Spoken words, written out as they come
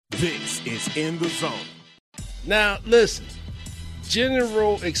This is In the Zone. Now, listen,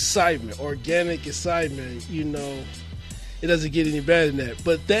 general excitement, organic excitement, it doesn't get any better than that.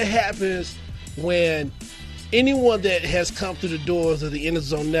 But that happens when anyone that has come through the doors of the In the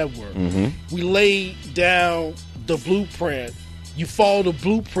Zone Network, we lay down the blueprint, you follow the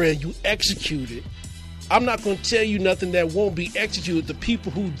blueprint, you execute it. I'm not going to tell you nothing that won't be executed. The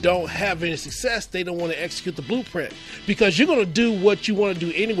people who don't have any success, they don't want to execute the blueprint because you're going to do what you want to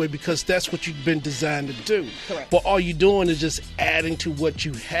do anyway because that's what you've been designed to do. Correct. But all you're doing is just adding to what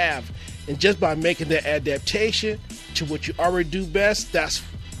you have. And just by making that adaptation to what you already do best, that's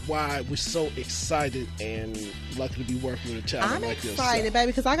why we're so excited and lucky to be working with a talent like this. I'm excited,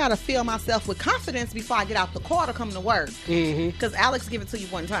 baby, because I got to fill myself with confidence before I get out the car to come to work. Because Alex give it to you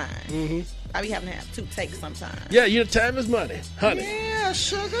one time. I be having to have 2 takes sometimes. Yeah, time is money, honey. Yeah,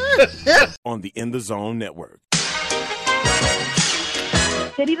 sugar. On the In the Zone Network.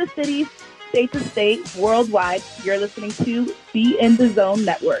 City to city, state to state, worldwide, you're listening to the In the Zone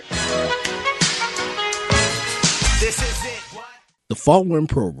Network. This is it. The following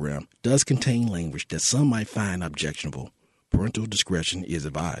program does contain language that some might find objectionable. Parental discretion is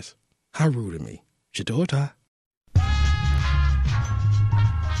advised. How rude of me. Shitota.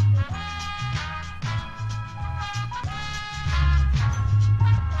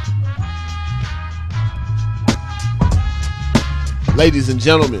 Ladies and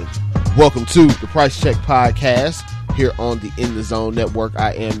gentlemen, welcome to the Price Check Podcast here on the In the Zone Network.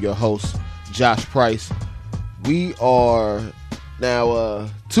 I am your host, Josh Price. We are now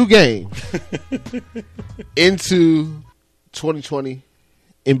 2 games into 2020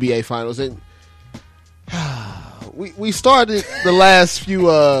 NBA Finals, and we started the last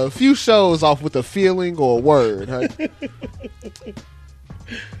few shows off with a feeling or a word. Huh?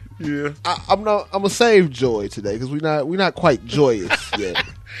 Yeah, I'm gonna save joy today because we're not quite joyous yet.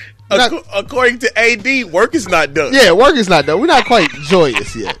 According to AD, work is not done. Yeah, work is not done. We're not quite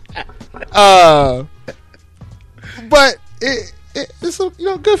joyous yet. But it's a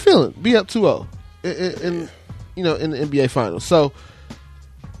good feeling. Be up 2-0 in the NBA Finals. So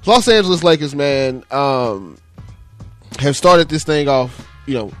Los Angeles Lakers, man, have started this thing off.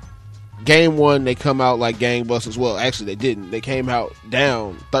 Game 1, they come out like gangbusters. Well, actually, they didn't. They came out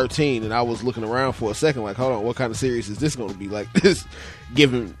down 13, and I was looking around for a second, like, hold on, what kind of series is this going to be? Like this,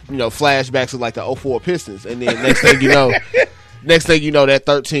 giving flashbacks of like the 04 Pistons, and then next thing you know, that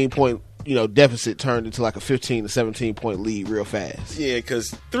 13-point deficit turned into like a 15 to 17-point lead real fast. Yeah,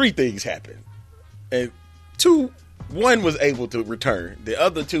 because 3 things happened, and one was able to return. The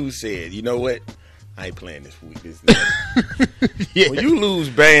other 2 said, you know what? I ain't playing this week. Yeah. When you lose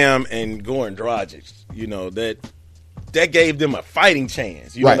Bam and Goran Dragic, that gave them a fighting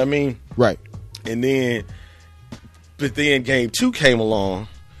chance. You know what I mean? Right. And then game 2 came along,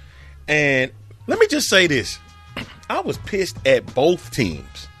 and let me just say this. I was pissed at both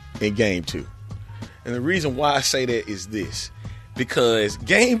teams in game 2. And the reason why I say that is this. Because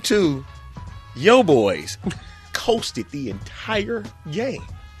game 2, yo boys coasted the entire game.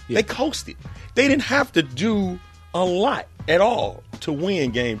 Yeah. They coasted. They didn't have to do a lot at all to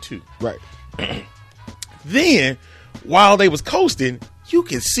win game 2. Right. Then, while they was coasting, you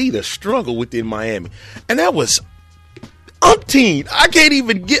can see the struggle within Miami. And that was umpteen. I can't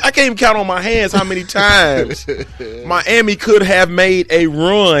even count on my hands how many times Miami could have made a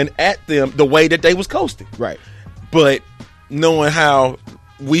run at them the way that they was coasting. Right. But knowing how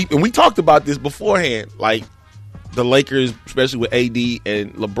we talked about this beforehand, like the Lakers, especially with AD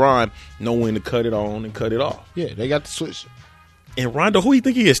and LeBron, know when to cut it on and cut it off. Yeah, they got the switch. And Rondo, who you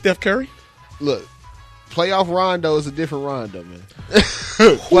think he is? Steph Curry? Look, playoff Rondo is a different Rondo, man.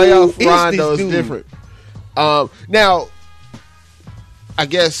 Playoff Rondo is different. Now, I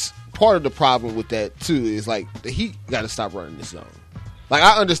guess part of the problem with that, too, is like the Heat got to stop running this zone. Like,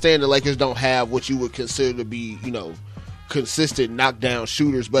 I understand the Lakers don't have what you would consider to be, consistent knockdown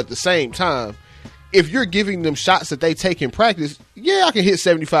shooters, but at the same time, if you're giving them shots that they take in practice, yeah, I can hit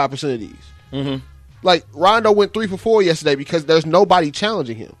 75% of these. Mm-hmm. Like, Rondo went 3 for 4 yesterday because there's nobody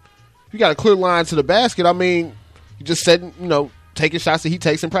challenging him. You got a clear line to the basket. I mean, you just setting, taking shots that he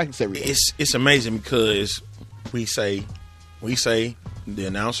takes in practice every day. It's amazing because we say, the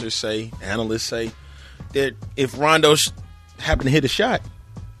announcers say, analysts say, that if Rondo happened to hit a shot,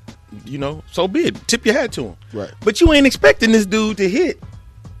 so be it. Tip your hat to him. Right. But you ain't expecting this dude to hit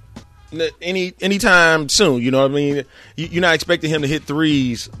anytime soon. You know what I mean? You're not expecting him to hit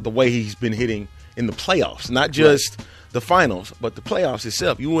threes the way he's been hitting in the playoffs, not just the finals, but the playoffs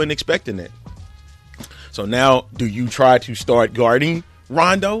itself. You weren't expecting that. So now, do you try to start guarding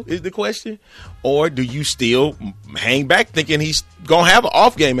Rondo is the question, or do you still hang back thinking he's gonna have an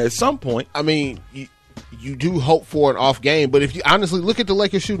off game at some point? I mean, you do hope for an off game, but if you honestly look at the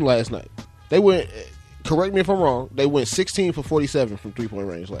Lakers shooting last night, they went. Correct me if I'm wrong. They went 16 for 47 from 3-point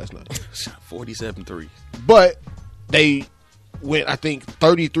range last night. 47 threes. But they went, I think,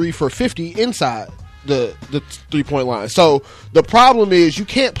 33 for 50 inside the 3-point line. So the problem is you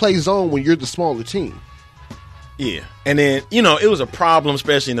can't play zone when you're the smaller team. Yeah. And then, it was a problem,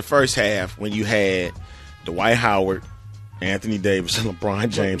 especially in the first half, when you had Dwight Howard, Anthony Davis, and LeBron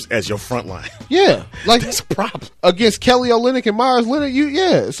James as your front line. Yeah. Like, that's a problem. Against Kelly Olynyk and Myers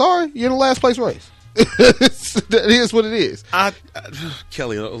Leonard, sorry, you're in the last place race. That is what it is.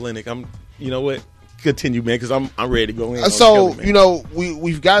 Kelly Olynyk, you know what? Continue, man, because I'm ready to go in. So, Kelly,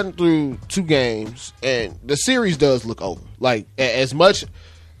 we've gotten through 2 games, and the series does look over. Like, as much...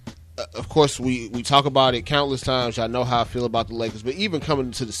 Of course, we talk about it countless times. I know how I feel about the Lakers, but even coming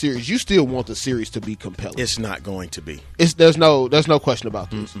into the series, you still want the series to be compelling. It's not going to be. There's no question about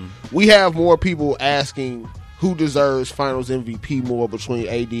this. We have more people asking who deserves Finals MVP more between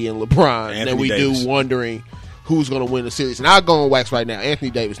AD and LeBron than we do wondering who's going to win the series. And I'll go on wax right now. Anthony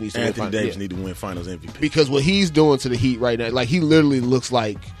Davis needs to win Finals MVP because what he's doing to the Heat right now, like he literally looks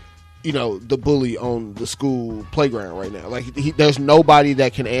like. The bully on the school playground right now. Like, there's nobody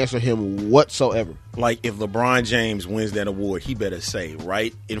that can answer him whatsoever. Like, if LeBron James wins that award, he better say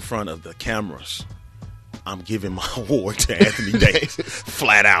right in front of the cameras, I'm giving my award to Anthony Davis.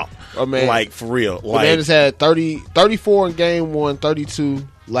 Flat out. Oh, man. Like, for real. The man has had 34 in game 1, 32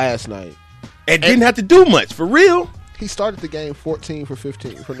 last night. And didn't have to do much, for real. He started the game 14 for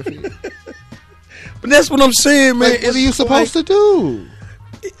 15 from the field. But that's what I'm saying, man. Like, what are you supposed to do?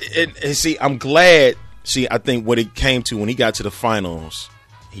 And see, I'm glad. See, I think what it came to when he got to the finals,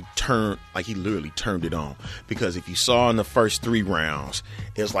 he literally turned it on. Because if you saw in the first 3 rounds,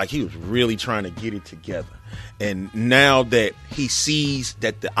 it was like he was really trying to get it together. And now that he sees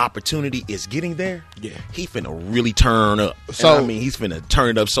that the opportunity is getting there, he finna really turn up. So he's finna turn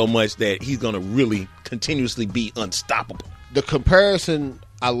it up so much that he's gonna really continuously be unstoppable. The comparison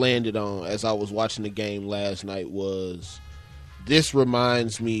I landed on as I was watching the game last night was. This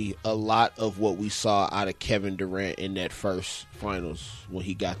reminds me a lot of what we saw out of Kevin Durant in that first finals when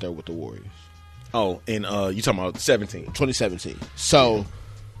he got there with the Warriors. Oh, and you talking about 2017. So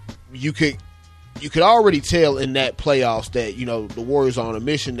you could already tell in that playoffs that the Warriors are on a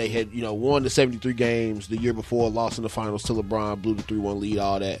mission. They had won the 73 games the year before, lost in the finals to LeBron, blew the 3-1 lead,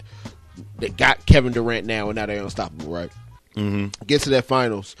 all that. They got Kevin Durant now, and now they're unstoppable, right? Mm-hmm. Get to that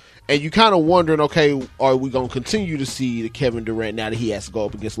finals. And you kind of wondering, okay, are we going to continue to see the Kevin Durant now that he has to go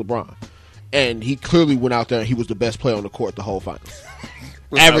up against LeBron? And he clearly went out there and he was the best player on the court the whole finals.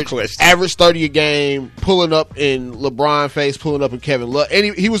 average 30 a game, pulling up in LeBron face, pulling up in Kevin Love.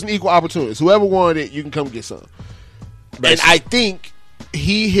 And he was an equal opportunist. Whoever wanted it, you can come get some. Basically. And I think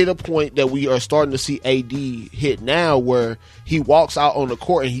he hit a point that we are starting to see AD hit now where he walks out on the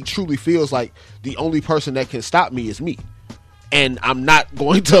court and he truly feels like the only person that can stop me is me. And I'm not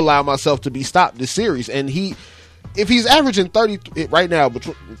going to allow myself to be stopped this series. And if he's averaging 30 right now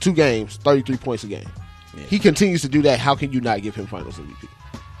between 2 games, 33 points a game, he continues to do that. How can you not give him Finals MVP?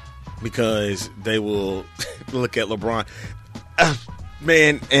 Because they will look at LeBron,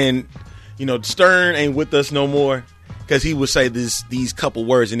 man, and Stern ain't with us no more. Because he would say these couple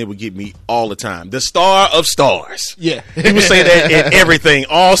words and it would get me all the time. The star of stars. Yeah, he would say that in everything,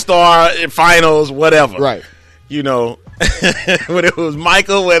 all-star, finals, whatever. Right. Whether it was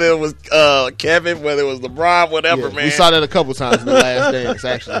Michael, whether it was Kevin, whether it was LeBron, whatever, man. We saw that a couple times in the last dance,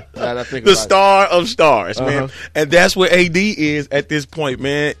 actually. The star of stars, man. And that's where AD is at this point,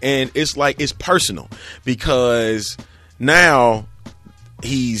 man. And it's like it's personal because now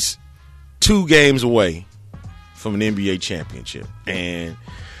he's 2 games away from an NBA championship. And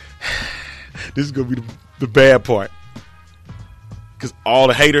this is going to be the bad part. Because all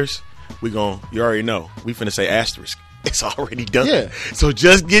the haters, you already know, we finna say asterisk. It's already done. Yeah. So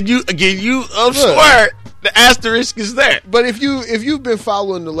just give you a swear. The asterisk is there. But if you've been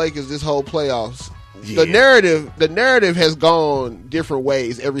following the Lakers this whole playoffs, the narrative has gone different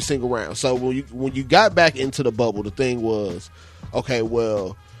ways every single round. So when you got back into the bubble, the thing was, okay,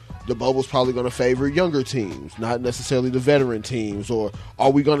 well, the bubble's probably going to favor younger teams, not necessarily the veteran teams. Or are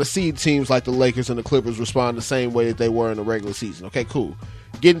we going to see teams like the Lakers and the Clippers respond the same way that they were in the regular season? Okay, cool.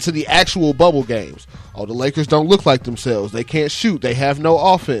 Get into the actual bubble games. Oh, the Lakers don't look like themselves. They can't shoot. They have no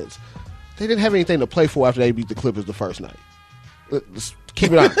offense. They didn't have anything to play for after they beat the Clippers the first night. Let's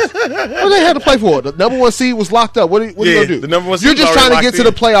keep it honest. What they had to play for? The number 1 seed was locked up. What are you going to do? The number 1 seed You're just trying to get to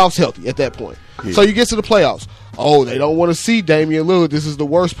the playoffs healthy at that point. Yeah. So you get to the playoffs. oh, they don't want to see Damian Lillard. This is the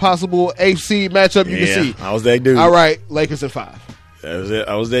worst possible 8th seed matchup you can see. I was that dude. All right, Lakers in 5. That was it.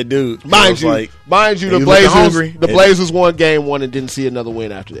 I was that dude. Mind you, the Blazers won game 1 and didn't see another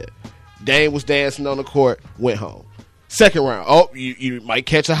win after that. Dame was dancing on the court, went home. Second round, you might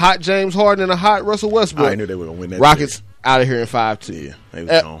catch a hot James Harden and a hot Russell Westbrook. I knew they were going to win that. Rockets out of here in 5-2. Yeah, they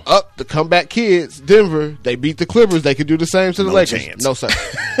was gone. Up the comeback kids, Denver. They beat the Clippers. They could do the same to the Lakers. Chance. No sir.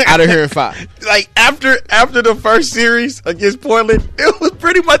 Out of here in 5. Like after the first series against Portland, it was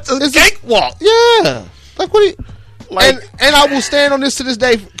pretty much a cakewalk. Yeah, like what? Do you, and I will stand on this to this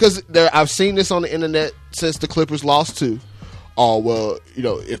day because I've seen this on the internet since the Clippers lost 2. Oh, well,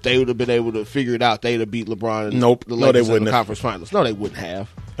 if they would have been able to figure it out, they'd have beat LeBron and the Lakers in the conference finals. No, they wouldn't have.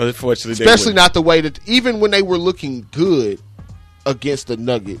 Unfortunately, especially not the way that even when they were looking good against the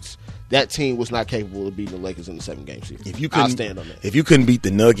Nuggets, that team was not capable of beating the Lakers in the 7-game series. I'll stand on that. If you couldn't beat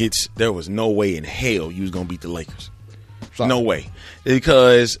the Nuggets, there was no way in hell you was going to beat the Lakers. Sorry. No way.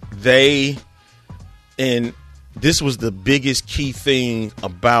 Because and this was the biggest key thing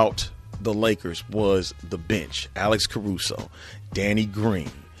about the Lakers was the bench. Alex Caruso, Danny Green,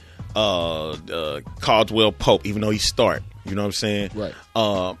 Caldwell Pope, even though he start. You know what I'm saying?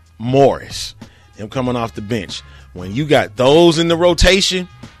 Right. Morris, him coming off the bench. When you got those in the rotation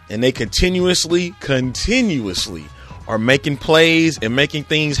and they continuously are making plays and making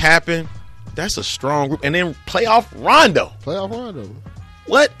things happen, that's a strong group. And then playoff Rondo.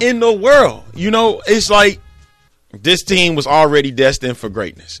 What in the world? It's like this team was already destined for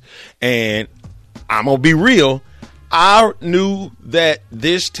greatness. And I'm going to be real. I knew that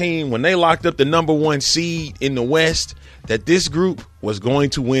this team, when they locked up the number 1 seed in the West, that this group was going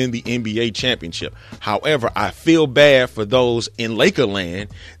to win the NBA championship. However, I feel bad for those in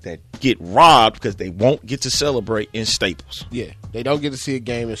Lakerland that get robbed because they won't get to celebrate in Staples. Yeah, they don't get to see a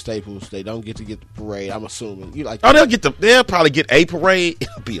game in Staples. They don't get to get the parade. I'm assuming they'll probably get a parade.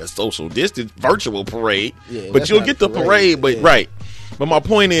 It'll be a social distance virtual parade, but you'll get the parade. But right. But my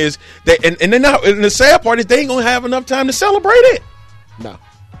point is that, and then now, and the sad part is they ain't gonna have enough time to celebrate it. No,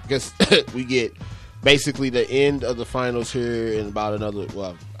 because we get basically the end of the finals here in about another.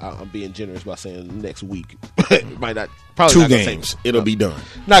 Well, I'm being generous by saying next week. It might not. Probably 2 not games. It'll be done.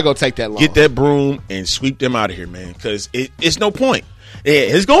 Not gonna take that long. Get that broom and sweep them out of here, man. Because it's no point. Yeah,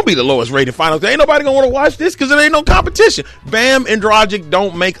 it's gonna be the lowest rated finals. Ain't nobody gonna want to watch this because there ain't no competition. Bam and Dragic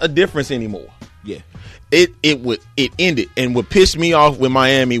don't make a difference anymore. Yeah. It ended, and what pissed me off with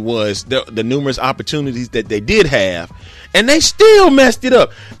Miami was the numerous opportunities that they did have, and they still messed it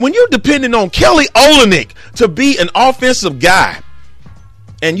up. When you're depending on Kelly Olynyk to be an offensive guy,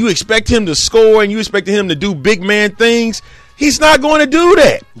 and you expect him to score, and you expect him to do big man things, he's not going to do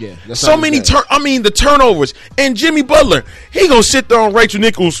that. Yeah, so many the turnovers, and Jimmy Butler, he gonna sit there on Rachel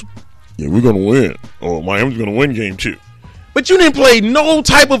Nichols. Yeah, we're gonna win, or Miami's gonna win game 2. But you didn't play no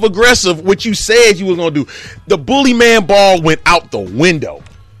type of aggressive, what you said you was going to do. The bully man ball went out the window.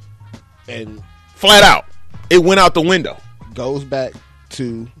 And flat out, it went out the window. Goes back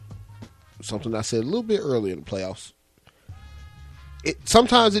to something I said a little bit earlier in the playoffs.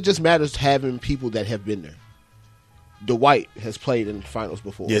 Sometimes it just matters having people that have been there. Dwight has played in the finals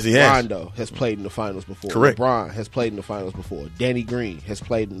before. Yes, he has. Rondo has played in the finals before. Correct. LeBron has played in the finals before. Danny Green has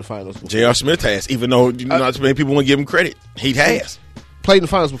played in the finals before. J.R. Smith has, even though not too many people want to give him credit. He has. Played in the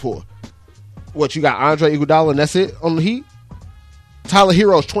finals before. What, you got Andre Iguodala and that's it on the Heat? Tyler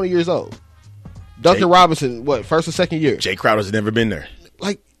Hero's 20 years old. Duncan Robinson, first or second year? Jay Crowder's never been there.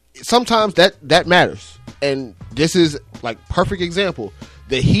 Like, sometimes that matters. And this is, perfect example.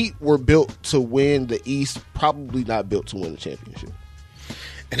 The Heat were built to win the East, probably not built to win the championship.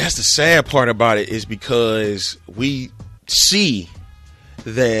 And that's the sad part about it, is because we see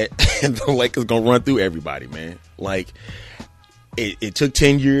that the Lakers going to run through everybody, man. It took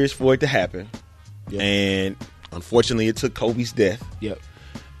 10 years for it to happen. Yep. And unfortunately, it took Kobe's death. Yep.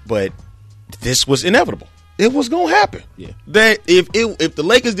 But this was inevitable. It was going to happen. Yeah. That if the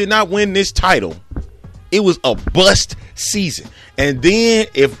Lakers did not win this title, it was a bust season. And then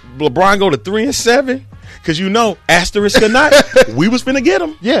if LeBron go to 3-7, because asterisk or not, we was finna get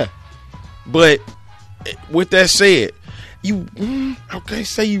him. Yeah. But with that said,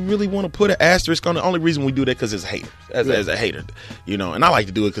 say you really want to put an asterisk on the only reason we do that because it's haters. As a hater, and I like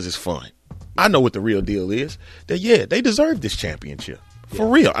to do it because it's fun. I know what the real deal is. That they deserve this championship for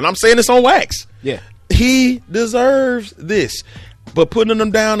real, and I'm saying this on wax. Yeah, he deserves this. But putting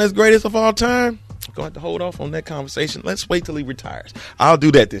them down as greatest of all time, I'm going to have to hold off on that conversation. Let's wait till he retires. I'll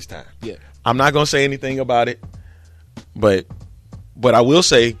do that this time. Yeah, I'm not going to say anything about it, but I will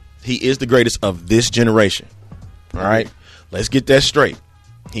say he is the greatest of this generation. All right, let's get that straight.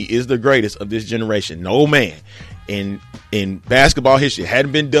 He is the greatest of this generation. No man in basketball history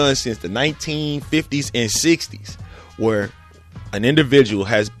hadn't been done since the 1950s and 60s, where an individual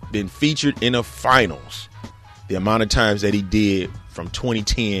has been featured in a finals the amount of times that he did from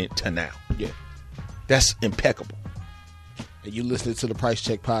 2010 to now. Yeah. That's impeccable. And you listening to the Price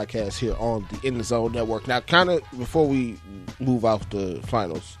Check podcast here on the In the Zone Network. Now, kind of before we move off the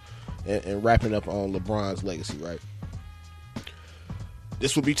finals and wrapping up on LeBron's legacy, right?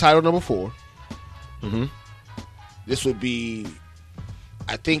 This would be title number 4. Mm-hmm. This would be,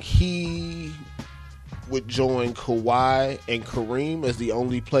 I think he would join Kawhi and Kareem as the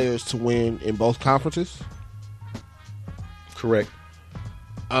only players to win in both conferences. Correct.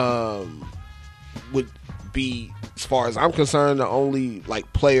 Would be, as far as I'm concerned, the only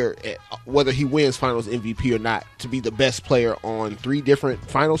player, whether he wins Finals MVP or not, to be the best player on 3 different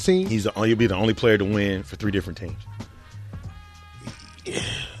Finals teams. He'll be the only player to win for 3 different teams.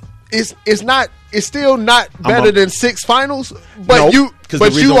 It's still not better than 6 Finals, but No,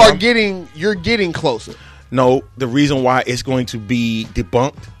 you're getting closer. No, the reason why it's going to be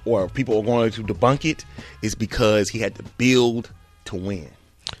debunked, or people are going to debunk it, is because he had to build to win.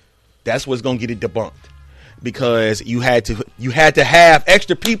 That's what's going to get it debunked. Because you had to have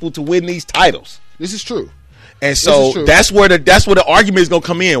extra people to win these titles. This is true. And so that's where the argument is going to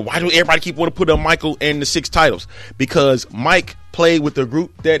come in. Why do everybody keep wanting to put on Michael and the 6 titles? Because Mike played with the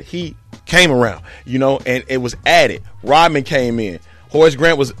group that he came around, and it was added. Rodman came in. Horace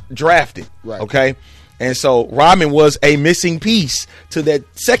Grant was drafted. Right. Okay. And so Rodman was a missing piece to that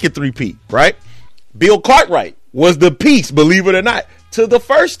second 3-peat, right? Bill Cartwright was the piece, believe it or not, to the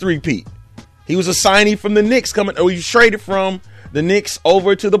first 3-peat. He was a signee from the Knicks he was traded from the Knicks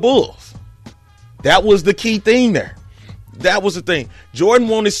over to the Bulls. That was the key thing there. That was the thing. Jordan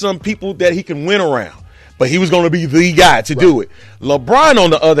wanted some people that he can win around, but he was going to be the guy to do it. LeBron, on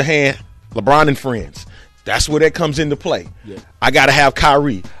the other hand, LeBron and friends. That's where that comes into play. Yeah. I got to have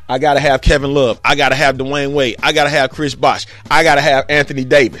Kyrie. I got to have Kevin Love. I got to have Dwayne Wade. I got to have Chris Bosh. I got to have Anthony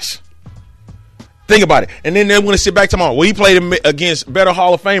Davis. Think about it. And then they want to sit back tomorrow. Well, he played against better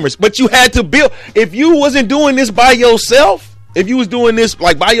Hall of Famers. But you had to build. If you wasn't doing this by yourself, if you was doing this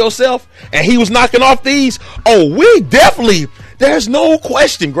by yourself and he was knocking off these, we definitely, there's no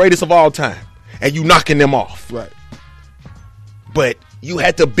question, greatest of all time. And you knocking them off. Right. But you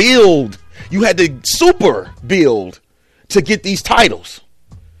had to build. You had to super build to get these titles.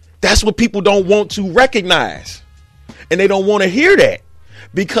 That's what people don't want to recognize. And they don't want to hear that.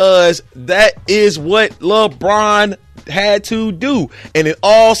 Because that is what LeBron had to do. And it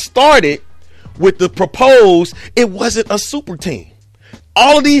all started with the proposed, it wasn't a super team.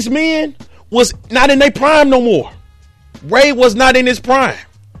 All of these men was not in their prime no more. Ray was not in his prime.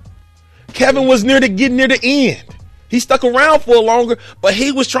 Kevin was getting near the end. He stuck around for longer, but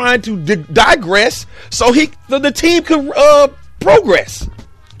he was trying to digress so the team could progress.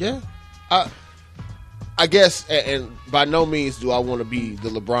 Yeah. I guess, and by no means do I want to be the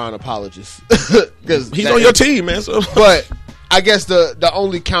LeBron apologist, because he's on your team, man. So. But I guess the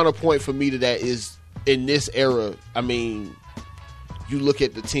only counterpoint for me to that is, in this era, I mean, you look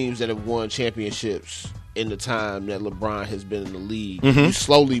at the teams that have won championships in the time that LeBron has been in the league. Mm-hmm. You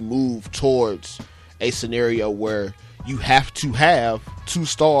slowly move towards a scenario where you have to have 2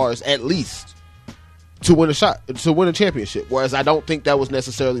 stars at least to win a championship. Whereas I don't think that was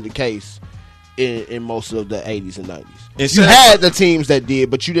necessarily the case in most of the 80s and 90s. You had the teams that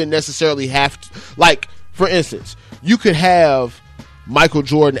did, but you didn't necessarily have to. Like, for instance, you could have Michael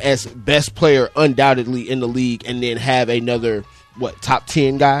Jordan as best player undoubtedly in the league and then have another, top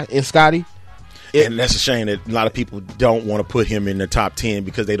 10 guy in Scottie. And that's a shame that a lot of people don't want to put him in the top 10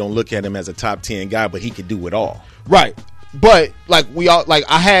 because they don't look at him as a top 10 guy, but he could do it all. Right. But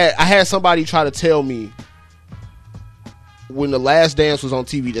I had somebody try to tell me when The Last Dance was on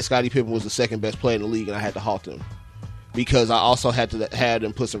TV that Scottie Pippen was the second best player in the league, and I had to halt him because I also had to have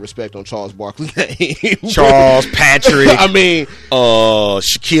them put some respect on Charles Barkley's name. Charles, Patrick. I mean,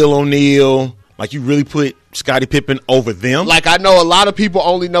 Shaquille O'Neal. Like, you really put Scottie Pippen over them? Like, I know a lot of people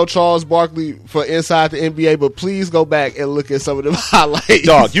only know Charles Barkley for inside the NBA, but please go back and look at some of them highlights.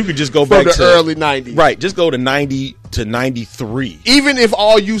 Dog, you could just go back to the early 90s. Right, just go to 90 to 93. Even if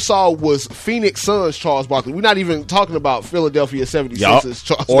all you saw was Phoenix Suns Charles Barkley. We're not even talking about Philadelphia 76ers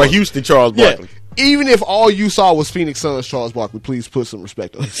Charles Barkley. Or Houston Charles Barkley. Yeah. Even if all you saw was Phoenix Suns Charles Barkley, please put some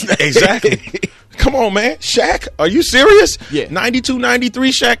respect on his name. Exactly. Come on, man. Shaq, are you serious? Yeah. 92,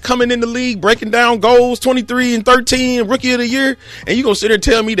 93, Shaq coming in the league, breaking down goals, 23 and 13, rookie of the year, and you going to sit there and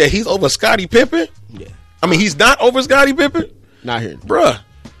tell me that he's over Scottie Pippen? Yeah. I mean, he's not over Scottie Pippen? Not here. Bruh,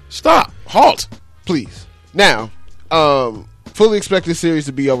 stop. Halt. Please. Now, fully expect this series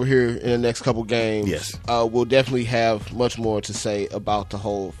to be over here in the next couple games. Yes. We'll definitely have much more to say about the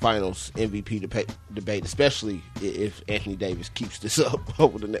whole finals MVP debate, especially if Anthony Davis keeps this up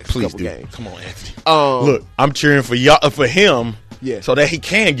over the next couple games. Come on, Anthony. Look, I'm cheering for for him, so that he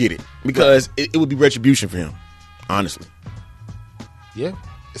can get it, because it would be retribution for him, honestly. Yeah,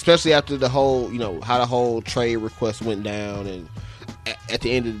 especially after the whole, how the whole trade request went down, and at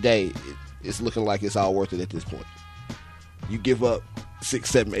the end of the day, it's looking like it's all worth it at this point. You give up 6,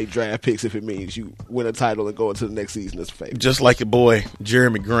 7, 8 draft picks if it means you win a title and go into the next season as a favorite. Just like your boy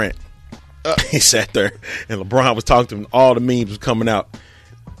Jeremy Grant. He sat there and LeBron was talking to him. All the memes was coming out.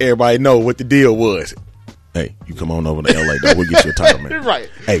 Everybody know what the deal was. Hey, you come on over to LA, though. We'll get you a title, man. Right.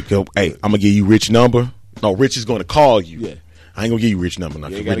 Hey, I'm gonna give you Rich number. No, Rich is gonna call you. Yeah. I ain't gonna give you Rich number.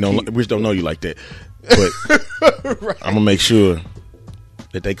 Rich don't know you like that. But right. I'm gonna make sure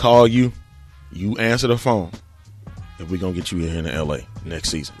that they call you. You answer the phone. If we're gonna get you in here in LA next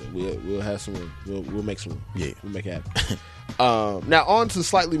season, we'll have some. We'll make some. Yeah, we'll make it happen. Now on to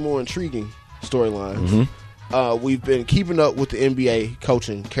slightly more intriguing storylines. Mm-hmm. We've been keeping up with the NBA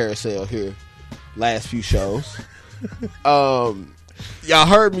coaching carousel here last few shows. Y'all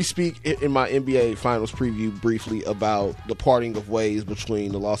heard me speak in my NBA Finals preview briefly about the parting of ways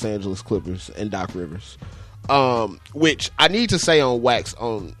between the Los Angeles Clippers and Doc Rivers. Which I need to say on wax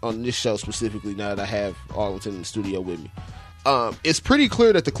on this show specifically, now that I have Arlington in the studio with me. It's pretty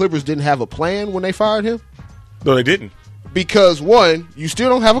clear that the Clippers didn't have a plan when they fired him. No, they didn't. Because one, you still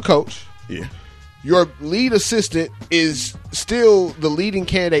don't have a coach. Yeah. Your lead assistant is still the leading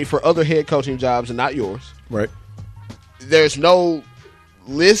candidate for other head coaching jobs and not yours. Right. There's no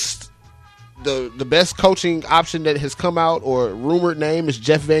list. The best coaching option that has come out or rumored name is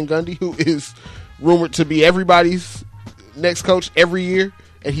Jeff Van Gundy, who is rumored to be everybody's next coach every year,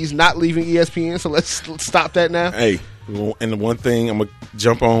 and he's not leaving ESPN, so let's stop that now. Hey, and the one thing I'm going to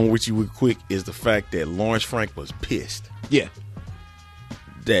jump on with you real quick is the fact that Lawrence Frank was pissed. Yeah.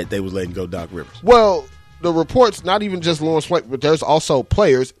 That they was letting go Doc Rivers. Well, the reports, not even just Lawrence Frank, but there's also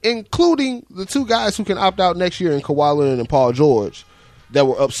players, including the 2 guys who can opt out next year in Kawhi Leonard and Paul George, that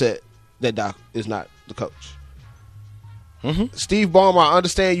were upset that Doc is not the coach. Mm-hmm. Steve Ballmer, I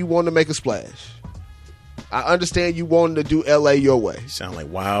understand you wanted to make a splash. I understand you wanted to do LA your way. You sound like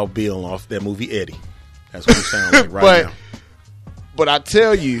Wild Bill off that movie Eddie. That's what you sound like right now. But I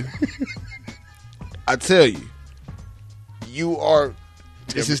tell you, you are.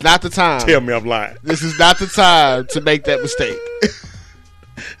 This is not the time. Tell me I'm lying. This is not the time to make that mistake.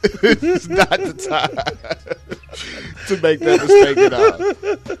 This is not the time to make that mistake at all.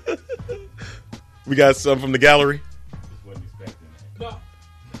 We got something from the gallery. No.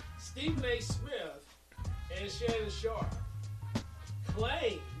 Stephen A. Smith and Shannon Sharp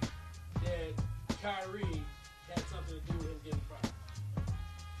claim that Kyrie had something to do with him getting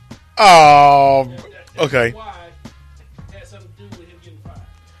fired. Okay. Why had something to do with him getting fired?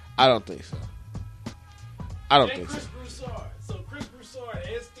 I don't think so. Chris Broussard. So Chris Broussard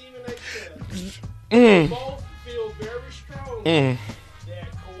and Stephen A. Smith both feel very strongly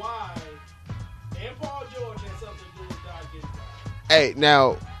that Kawhi and Paul George had something to do with Doc getting fired. Hey,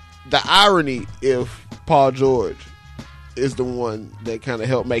 now, the irony if Paul George is the one that kind of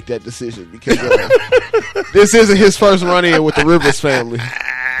helped make that decision, because this isn't his first run-in with the Rivers family.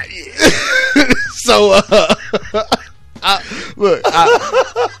 So,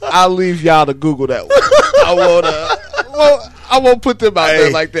 I'll leave y'all to Google that one. I won't put them out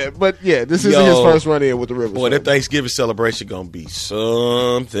there like that. But yeah, this isn't his first run-in with the Rivers. Boy, that Thanksgiving celebration gonna be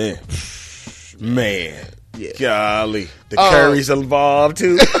something. Man, yeah. Golly, the Curry's involved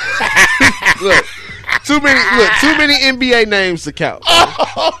too. Look, too many NBA names to count.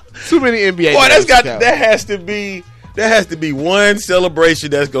 Too many NBA. Boy, names to count. That has to be one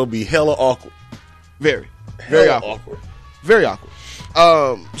celebration that's gonna be hella awkward. Very awkward. Very awkward.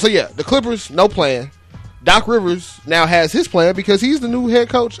 So yeah, the Clippers, no plan. Doc Rivers now has his plan because he's the new head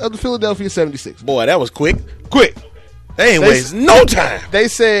coach of the Philadelphia 76ers. Boy, that was quick. They ain't wasting no time. They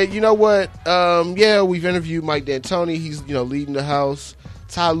said, you know what? We've interviewed Mike D'Antoni. He's leading the house.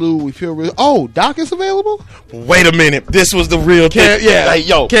 Ty Lue, we feel real. Oh, Doc is available? Wait a minute. This was the real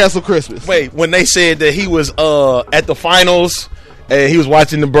thing. Cancel Christmas. Wait, when they said that he was at the finals and he was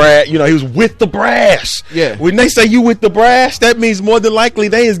watching the brass, he was with the brass. Yeah. When they say you with the brass, that means more than likely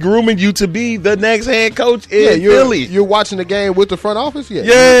they is grooming you to be the next head coach in Philly. You're watching the game with the front office? Yeah.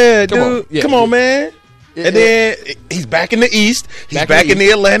 Yeah, dude. Come on, man. And then he's back in the East. He's back in the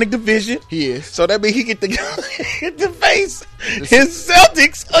Atlantic Division. He is. So that means he get to face his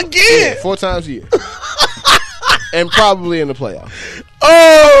Celtics again. Yeah, 4 times a year. And probably in the playoffs.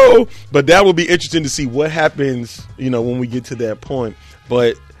 Oh, But that will be interesting to see what happens, when we get to that point.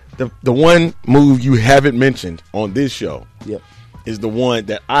 But the one move you haven't mentioned on this show is the one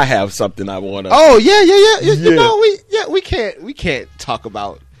that I have something I want to. Oh yeah. We can't talk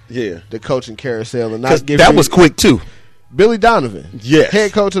about the coaching carousel and not give that was quick too. Billy Donovan, yes,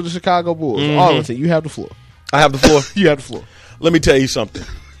 head coach of the Chicago Bulls. Arlington, you have the floor. I have the floor. You have the floor. Let me tell you something.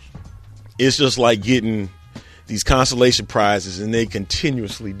 It's just like getting these consolation prizes, and they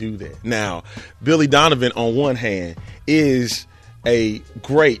continuously do that. Now, Billy Donovan, on one hand, is a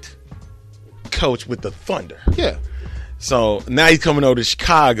great coach with the Thunder. Yeah. So now he's coming over to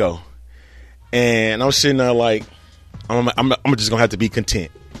Chicago, and I'm sitting there like, I'm just going to have to be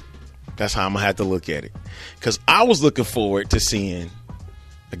content. That's how I'm going to have to look at it. Because I was looking forward to seeing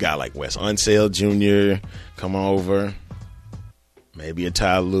a guy like Wes Unseld Jr. come over, maybe a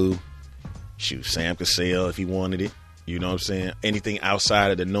Ty Lue, shoot, Sam Cassell if he wanted it. You know what I'm saying? Anything outside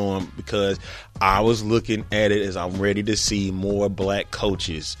of the norm, because I was looking at it as I'm ready to see more black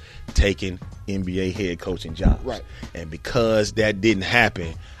coaches taking NBA head coaching jobs. Right. And because that didn't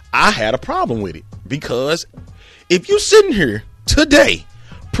happen, I had a problem with it. Because if you're sitting here today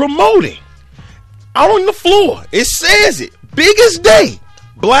promoting on the floor, it says it, biggest day,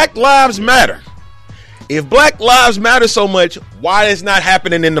 Black Lives Matter. If Black Lives Matter so much, why is not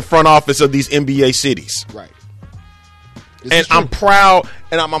happening in the front office of these NBA cities? Right. And I'm proud,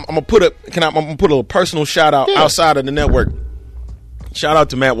 and I'm gonna put a personal shout out outside of the network. Shout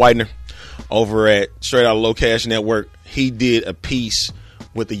out to Matt Whitener over at Straight Outta Low Cash Network. He did a piece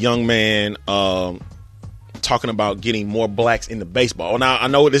with a young man talking about getting more blacks into baseball. Now, I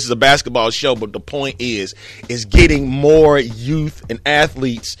know this is a basketball show, but the point is getting more youth and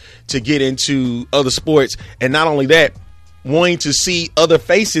athletes to get into other sports, and not only that, wanting to see other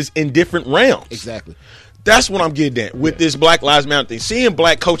faces in different realms. Exactly. That's what I'm getting at with this Black Lives Matter thing. Seeing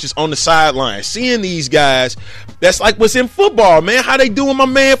black coaches on the sidelines, seeing these guys, that's like what's in football, man. How they doing my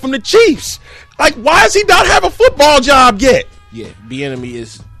man from the Chiefs? Like, why does he not have a football job yet? Yeah, BREE-ANNE-NAH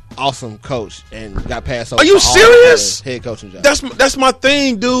is awesome coach and got passed over. Are you serious? Head coaching job. That's my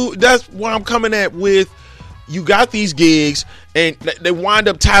thing, dude. That's what I'm coming at with. You got these gigs, and they wind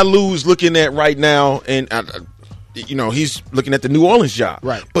up Ty Lue's looking at right now, and he's looking at the New Orleans job.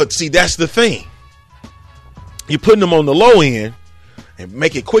 Right. But see, that's the thing. You're putting him on the low end and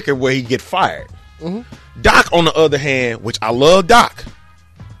make it quicker where he get fired. Mm-hmm. Doc, on the other hand, which I love Doc.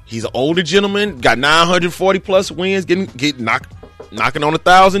 He's an older gentleman, got 940 plus wins, knocking on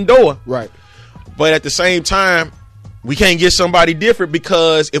 1,000 door. Right. But at the same time, we can't get somebody different,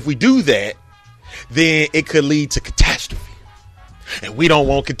 because if we do that, then it could lead to catastrophe. And we don't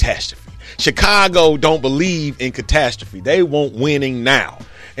want catastrophe. Chicago don't believe in catastrophe. They want winning now.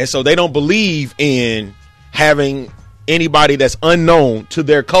 And so they don't believe in having anybody that's unknown to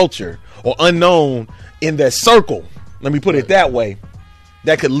their culture or unknown in their circle, let me put it that way,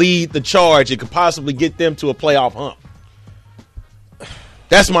 that could lead the charge and could possibly get them to a playoff hump.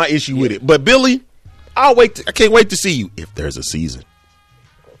 That's my issue with it. But Billy, I can't wait to see you if there's a season.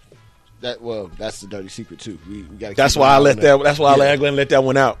 That's the dirty secret too. We got. That's why I let that. That's why I let that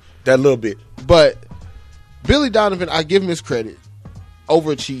one out that little bit. But Billy Donovan, I give him his credit.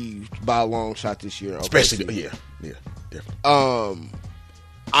 Overachieved by a long shot this year. Especially, definitely.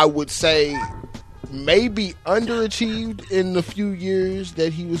 I would say maybe underachieved in the few years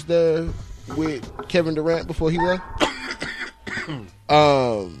that he was there with Kevin Durant before he left.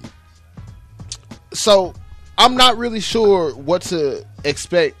 So I'm not really sure what to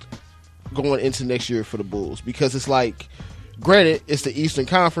expect going into next year for the Bulls, because it's like, granted, it's the Eastern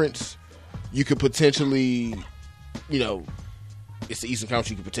Conference. You could potentially, it's the Eastern Conference.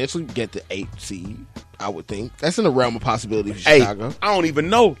 You could potentially get the 8th seed, I would think. That's in the realm of possibility for Chicago. I don't even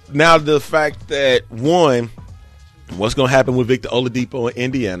know. Now, the fact that, one, what's going to happen with Victor Oladipo in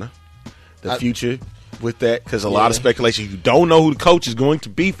Indiana, the future with that, because a lot of speculation. You don't know who the coach is going to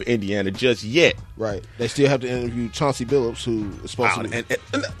be for Indiana just yet. Right. They still have to interview Chauncey Billups, who is supposed to be.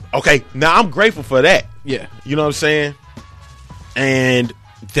 Okay, now I'm grateful for that. Yeah. You know what I'm saying? And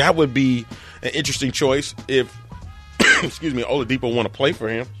that would be an interesting choice if, excuse me, Oladipo want to play for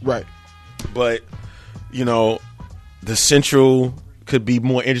him. Right. But, the Central could be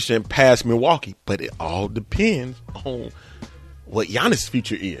more interesting past Milwaukee. But it all depends on what Giannis'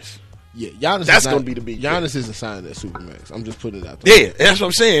 future is. Yeah, Giannis. That's going to be the big. Giannis isn't signing that Supermax. I'm just putting it out there. Yeah, that's what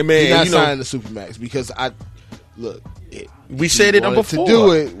I'm saying, man. He's not signing the Supermax because we said it before. To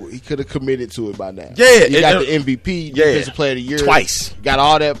do it, he could have committed to it by now. Yeah, he got the MVP, Defensive Player of the Year twice. Got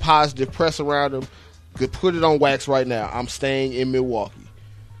all that positive press around him. Could put it on wax right now. I'm staying in Milwaukee,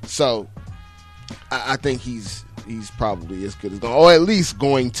 so I think he's he's probably as good as going, or at least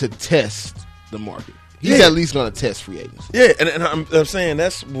going to test the market. He's at least going to test free agents. Yeah, and I'm saying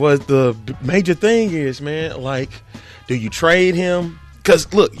that's what the major thing is, man. Like, do you trade him?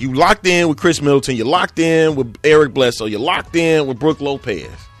 Because, look, you locked in with Chris Middleton. You locked in with Eric Bledsoe. You locked in with Brook Lopez.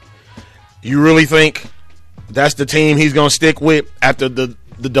 You really think that's the team he's going to stick with after the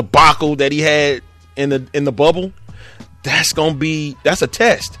debacle that he had in the bubble? That's a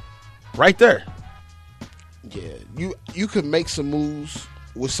test right there. Yeah, you could make some moves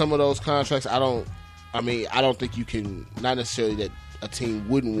with some of those contracts. I don't think you can, not necessarily that a team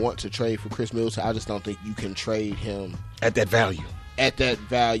wouldn't want to trade for Chris Middleton. I just don't think you can trade him at that value.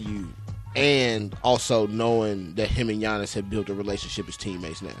 And also knowing that him and Giannis have built a relationship as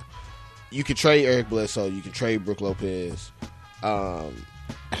teammates now. You can trade Eric Bledsoe. You can trade Brook Lopez. I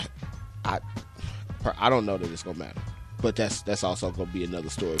don't know that it's going to matter. But that's also going to be another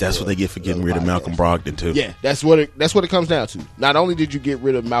story. That's what they get for getting rid of Malcolm Brogdon, too. Yeah, that's what it comes down to. Not only did you get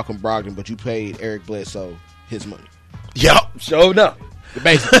rid of Malcolm Brogdon, but you paid Eric Bledsoe his money. Yup, sure enough.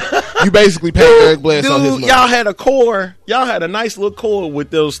 You basically paid Eric Bledsoe his money. Y'all had a core. Y'all had a nice little core with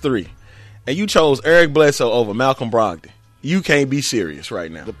those three. And you chose Eric Bledsoe over Malcolm Brogdon. You can't be serious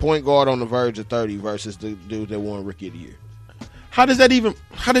right now. The point guard on the verge of 30 versus the dude that won Rookie of the Year. How does that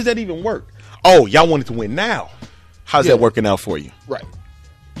even work? Oh, y'all wanted to win now. How's that working out for you? Right.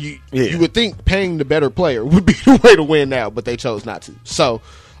 You would think paying the better player would be the way to win now, but they chose not to. So,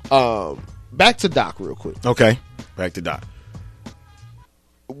 back to Doc real quick. Okay. Back to Doc.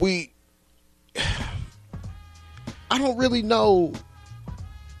 I don't really know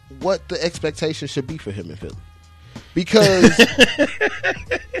what the expectation should be for him in Philly. Because,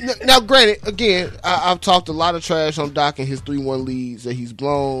 now granted, again, I've talked a lot of trash on Doc and his 3-1 leads that he's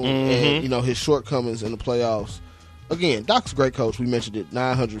blown and, his shortcomings in the playoffs. Again, Doc's a great coach. We mentioned it.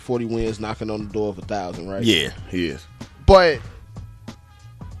 940 wins, knocking on the door of 1,000, right? Yeah, he is. But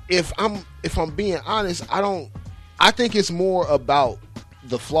if I'm being honest, I think it's more about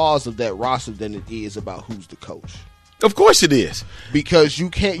the flaws of that roster than it is about who's the coach. Of course it is. Because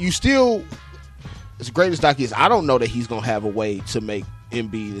you still, as great as Doc is, I don't know that he's going to have a way to make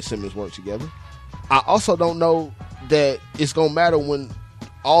Embiid and Simmons work together. I also don't know that it's going to matter when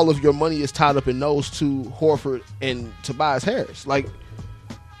all of your money is tied up in those two, Horford and Tobias Harris. Like,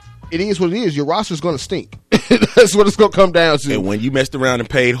 it is what it is. Your roster's going to stink. That's what it's going to come down to. And when you messed around and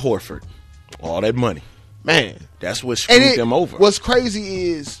paid Horford all that money, man, that's what screwed them over. What's crazy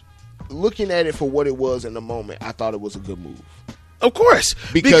is, looking at it for what it was in the moment, I thought it was a good move. Of course.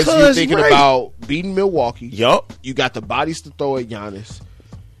 Because you're thinking about beating Milwaukee. Yup. You got the bodies to throw at Giannis.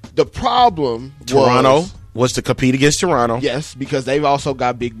 The problem Toronto was to compete against Toronto. Yes, because they've also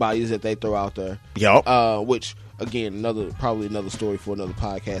got big bodies that they throw out there. Yup. Which, again, probably another story for another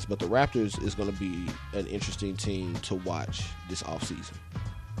podcast. But the Raptors is going to be an interesting team to watch this offseason.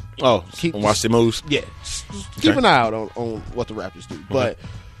 Oh, watch the moves? Yeah. Keep an eye out on what the Raptors do. But,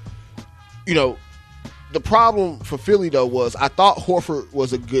 the problem for Philly, though, was I thought Horford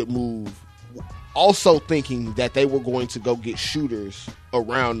was a good move. Also thinking that they were going to go get shooters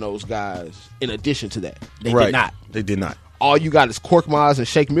around those guys in addition to that. They did not. They did not. All you got is Korkmaz and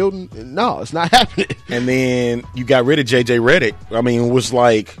Shake Milton. No, it's not happening. And then you got rid of J.J. Redick. I mean, who was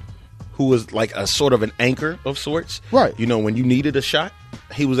like a sort of an anchor of sorts. Right. When you needed a shot,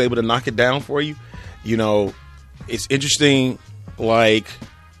 he was able to knock it down for you. It's interesting,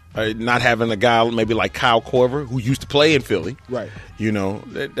 not having a guy maybe like Kyle Korver, who used to play in Philly. Right.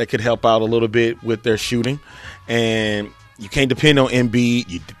 That could help out a little bit with their shooting. And you can't depend on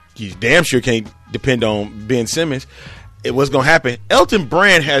Embiid. You damn sure can't depend on Ben Simmons. What's going to happen? Elton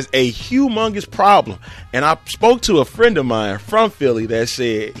Brand has a humongous problem. And I spoke to a friend of mine from Philly that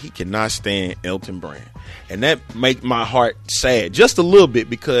said he cannot stand Elton Brand. And that make my heart sad just a little bit,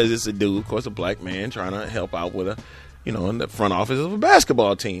 because it's a dude, of course, a black man trying to help out with in the front office of a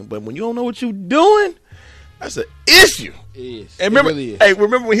basketball team. But when you don't know what you're doing, that's an issue. It is. And remember, it really is. Hey,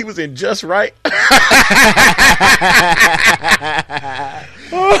 remember when he was in Just Right? Hey,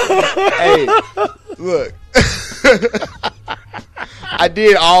 look. I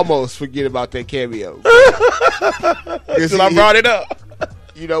did almost forget about that cameo. Until I brought it up.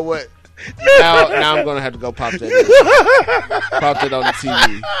 You know what? Now I'm going to have to go pop that. Pop it on the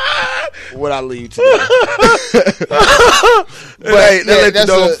TV. What I leave today. But they let you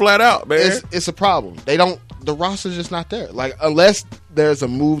know flat out, man. It's a problem. The roster's just not there. Like, unless there's a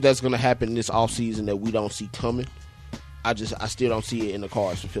move that's going to happen this offseason that we don't see coming, I still don't see it in the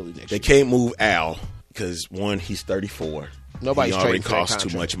cards for Philly next year. They can't move Al because, one, he's 34. Nobody's he already trading for that costs too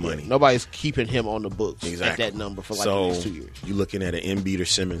contract. much money. Nobody's keeping him on the books exactly at that number for the next 2 years. You're looking at an Embiid or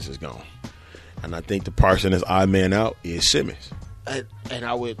Simmons is gone. And I think the person that's odd man out is Simmons. And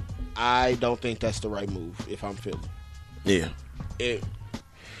I don't think that's the right move if I'm Philly. Yeah.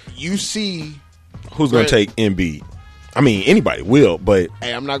 You see, who's going to take Embiid? I mean, anybody will, but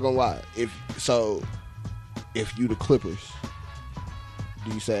hey, I'm not gonna lie. If you the Clippers,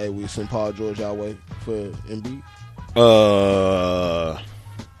 do you say, hey, we send Paul George our way for Embiid?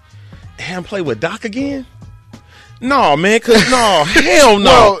 Have him play with Doc again? No, man, no, hell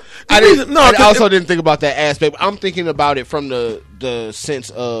no. Well, I also didn't think about that aspect. I'm thinking about it from the sense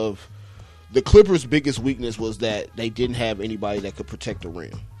of the Clippers' biggest weakness was that they didn't have anybody that could protect the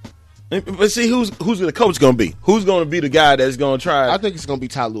rim. But see, who's the coach going to be? Who's going to be the guy that's going to try? I think it's going to be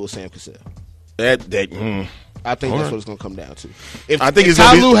Ty Lue or Sam Cassell. I think that's what it's going to come down to. If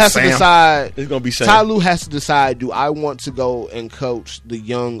Ty Lue has to decide, it's going to be Sam. Ty Lue has to decide: do I want to go and coach the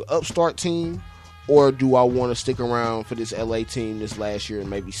young upstart team, or do I want to stick around for this LA team this last year and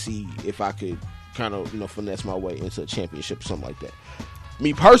maybe see if I could kind of finesse my way into a championship or something like that?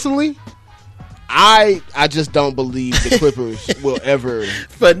 Me personally, I just don't believe the Clippers will ever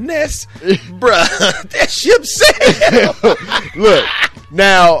finesse, bruh. That ship sailed. Look,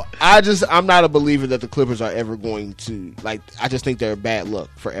 now I'm not a believer that the Clippers are ever going to I just think they're bad luck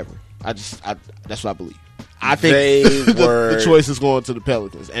forever. That's what I believe. I think the choice is going to the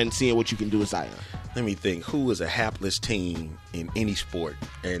Pelicans and seeing what you can do with Zion. Let me think. Who is a hapless team in any sport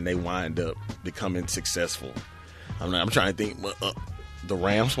and they wind up becoming successful? I'm trying to think. The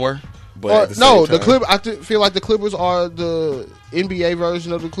Rams were. But no, the Clippers. I feel like the Clippers are the NBA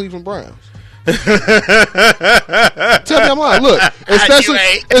version of the Cleveland Browns. Tell me I'm lying. Look,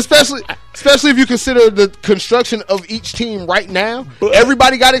 especially if you consider the construction of each team right now.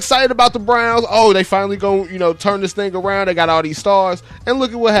 Everybody got excited about the Browns. Oh, they finally go, turn this thing around. They got all these stars, and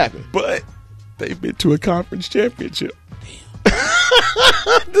look at what happened. But they've been to a conference championship.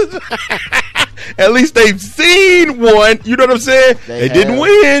 At least they've seen one. You know what I'm saying? They didn't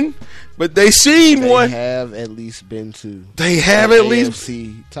win. But they seen one. They have at least been to. They have at least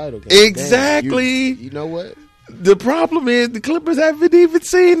AFC title game. Exactly. You know what? The problem is the Clippers haven't even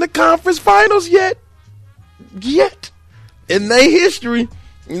seen the conference finals yet. In their history,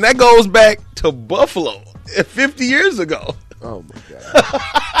 and that goes back to Buffalo 50 years ago. Oh my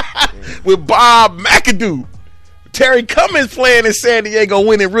God! With Bob McAdoo. Terry Cummings playing in San Diego,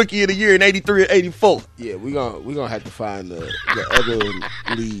 winning Rookie of the Year in '83 and '84. Yeah, we're gonna have to find the other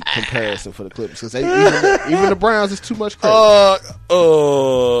league comparison for the Clippers because even the Browns is too much credit.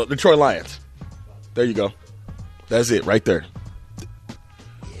 Detroit Lions. There you go. That's it right there.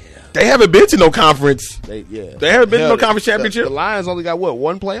 Yeah, they haven't been to no conference. They haven't been to no conference championship. The Lions only got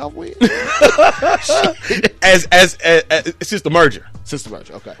one playoff win. as since the merger.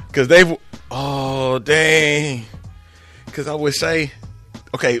 Okay. Because they've dang. Because I would say,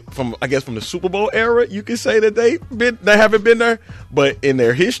 okay, from the Super Bowl era, you can say that they haven't been there, but in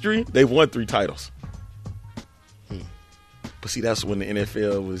their history, they've won 3 titles. But see, that's when the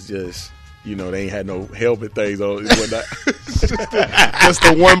NFL was just, they ain't had no helmet things on. Just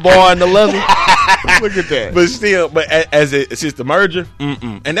the one bar and the leather. Look at that. But still, since the merger,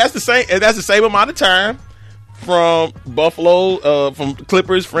 and that's the same. And that's the same amount of time from Buffalo, from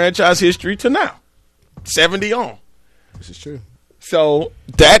Clippers franchise history to now, 70 on. This is true. So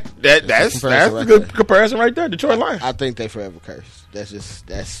that's a good comparison right there. Detroit Lions. I think they forever cursed.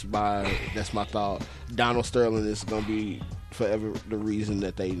 That's my thought. Donald Sterling is going to be forever the reason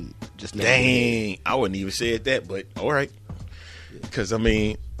that they just never dang. I wouldn't even say it that, but all right. Because I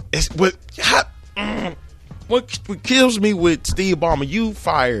mean, it's what kills me with Steve Ballmer. You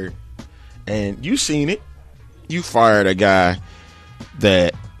fired, and you seen it. You fired a guy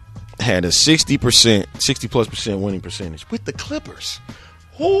that had a 60+% winning percentage with the Clippers.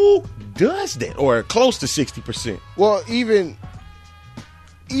 Who does that? Or close to 60%? Well, even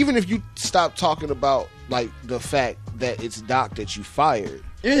if you stop talking about like the fact that it's Doc that you fired,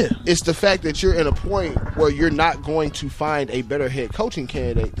 it's the fact that you're in a point where you're not going to find a better head coaching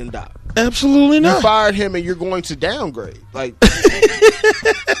candidate than Doc. Absolutely not. You fired him and you're going to downgrade. Like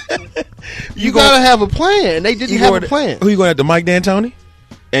you gotta have a plan, and they didn't have a plan. Who you going after, Mike D'Antoni?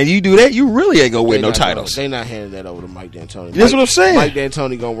 And you do that, you really ain't gonna win no titles. They not handing that over to Mike D'Antoni. That's what I'm saying. Mike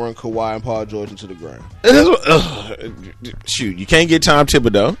D'Antoni gonna run Kawhi and Paul George into the ground. Shoot, you can't get Tom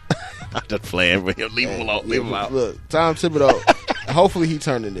Thibodeau. I'm just playing with him. Leave him alone. Leave him out. Look, Tom Thibodeau. Hopefully he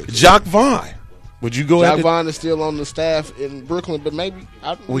turned the nigga. Jacques Vaughn. Would you go after? Jacques Vaughn is still on the staff in Brooklyn, but maybe.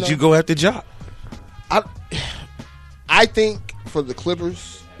 Would you go after Jacques? I think for the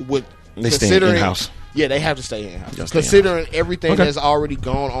Clippers, they stay in-house. Yeah, they have to stay in-house. Considering everything that's already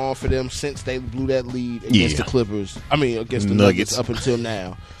gone on for them since they blew that lead against the Clippers. I mean, against the Nuggets up until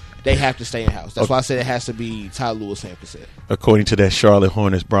now. they have to stay in house. That's why I said it has to be Ty Lue or Sam Cassell. According to that Charlotte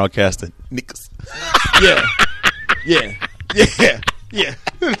Hornets broadcaster, Nicks. Yeah.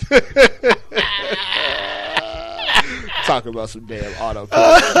 Talking about some damn auto.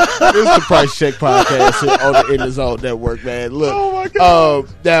 This is the Price Check podcast on the In the Zone Network, man. Look, Oh my God.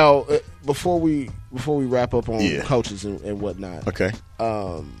 now before we wrap up on coaches and whatnot, Okay.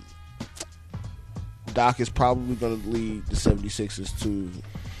 Doc is probably going to lead the 76ers to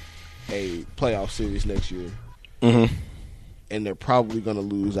a playoff series next year. Mm-hmm. And they're probably going to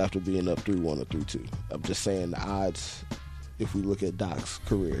lose after being up 3-1 or 3-2. I'm just saying the odds, if we look at Doc's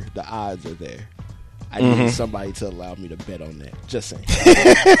career, the odds are there. I need somebody to allow me to bet on that. Just saying.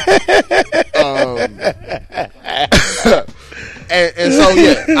 And so,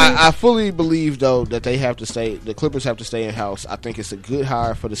 yeah, I fully believe, though, that they have to stay. The Clippers have to stay in-house. I think it's a good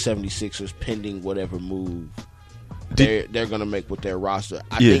hire for the 76ers pending whatever move they're going to make with their roster.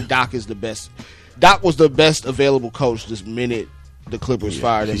 I think Doc is the best. Doc was the best available coach this minute the Clippers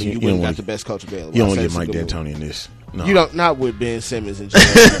fired him, and you wouldn't got the best coach available. You don't get Mike D'Antoni in this. No. You don't, not with Ben Simmons and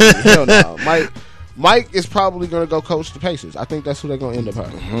James. Hell no. Mike is probably going to go coach the Pacers. I think that's who they're going to end up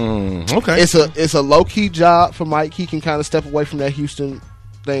hiring. Okay. It's a low key job for Mike. He can kind of step away from that Houston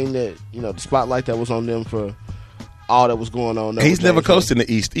thing that, you know, the spotlight that was on them for all that was going on. He's never coached in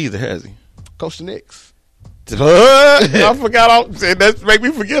the East either, has he? Coached the Knicks. I forgot all. That make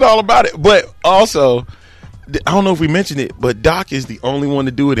me forget all about it. But also, I don't know if we mentioned it, but Doc is the only one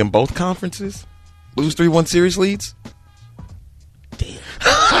to do it in both conferences. Lose 3-1 series leads. Damn.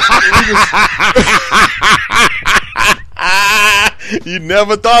 You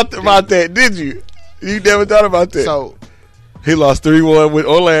never thought about that, did you? You never thought about that. So he lost 3-1 with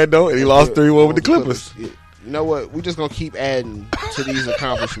Orlando, and he lost 3-1 with the Clippers. You know what? We're just gonna keep adding to these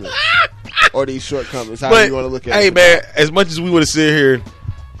accomplishments or these shortcomings. How But, you want to look at hey, it? man, as much as we would have sit here,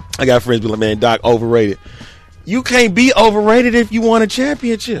 I got friends be like, man, Doc overrated. You can't be overrated if you won a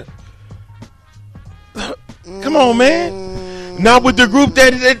championship. Come on, man. Not with the group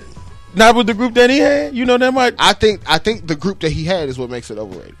that he had. You know that much. I think the group that he had is what makes it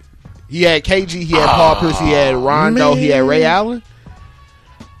overrated. He had KG, he had Paul Pierce, he had Rondo, he had Ray Allen.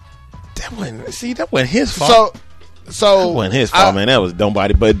 That wasn't his fault. So that wasn't his fault, man. That was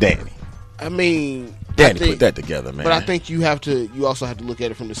nobody but Danny. I mean, Danny put that together, man. But I think you also have to look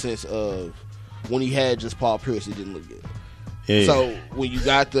at it from the sense of when you had just Paul Pierce, it didn't look good. Yeah. So when you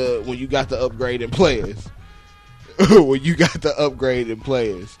got the upgrade in players,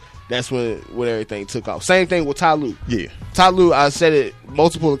 that's when everything took off. Same thing with Ty Lue. Yeah. Ty Lue, I said it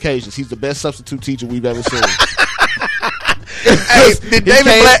multiple occasions. He's the best substitute teacher we've ever seen. Hey, did David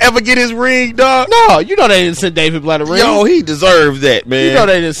Blatt ever get his ring, dog? No, you know they didn't send David Blatt a ring. Yo, he deserved that, man. You know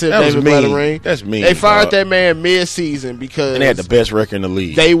they didn't send David Blatt a ring. That's mean. They fired that man mid-season because and they had the best record in the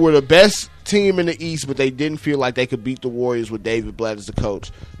league. They were the best team in the East, but they didn't feel like they could beat the Warriors with David Blatt as the coach.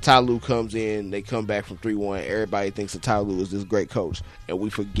 Ty Lue comes in, they come back from 3-1. Everybody thinks that Ty Lue is this great coach, and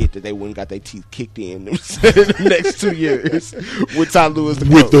we forget that they wouldn't got their teeth kicked in the next 2 years with Ty Lue as the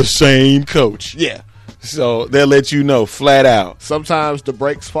coach. With the same coach. Yeah. So they'll let you know flat out. Sometimes the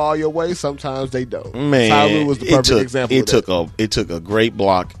breaks fall your way, sometimes they don't. Man, Ty Lue was the perfect example of that. It took a great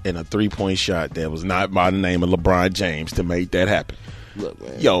block and a 3-point shot that was not by the name of LeBron James to make that happen. Look,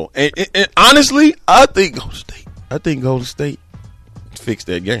 man. Yo, and honestly, I think Golden State fixed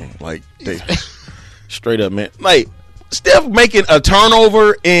that game. Like, they straight up, man. Like, Steph making a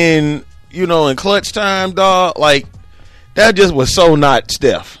turnover in clutch time, dog. Like, that just was so not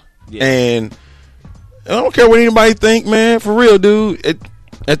Steph. Yeah. And I don't care what anybody think, man. For real, dude.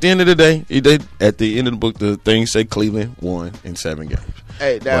 At the end of the day, at the end of the book, the thing say Cleveland won in 7 games.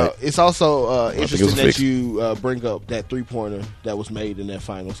 Hey, now it's also interesting that you bring up that 3-pointer that was made in that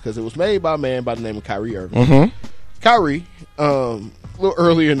finals because it was made by a man by the name of Kyrie Irving. Mm-hmm. Kyrie, a little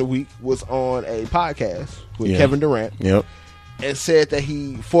earlier in the week, was on a podcast with Kevin Durant. Yep. And said that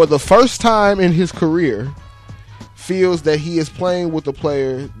he, for the first time in his career, feels that he is playing with a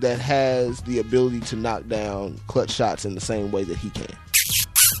player that has the ability to knock down clutch shots in the same way that he can.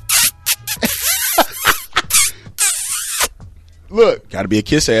 Look, got to be a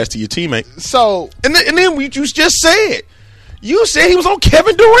kiss ass to your teammate. So, and then what you just said, you said he was on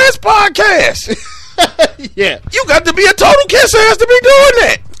Kevin Durant's podcast. Yeah, you got to be a total kiss ass to be doing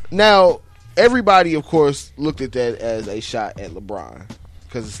that. Now, everybody, of course, looked at that as a shot at LeBron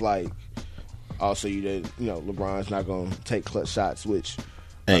because it's like, also LeBron's not going to take clutch shots. Which,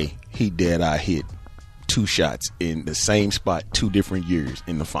 hey, he dead eye hit 2 shots in the same spot 2 different years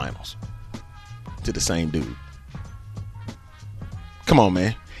in the finals to the same dude. Come on,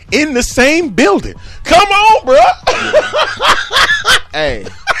 man. In the same building. Come on, bro. Hey,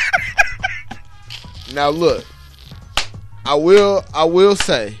 Now look, I will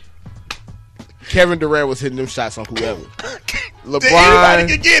say, Kevin Durant was hitting them shots on whoever. LeBron, Anybody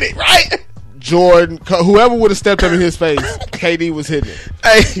can get it, right? Jordan, whoever would have stepped up in his face, KD was hitting it.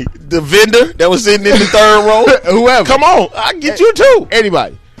 Hey, the vendor that was sitting in the third row, Whoever, come on, I get you too.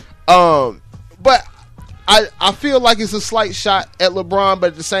 anybody. But I feel like it's a slight shot at LeBron,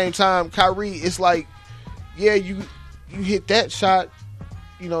 but at the same time, Kyrie, it's like, yeah, you hit that shot,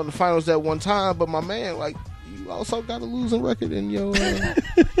 in the finals that one time, but my man, like, you also got a losing record in your.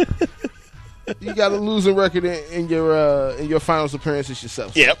 You got a losing record in your finals appearances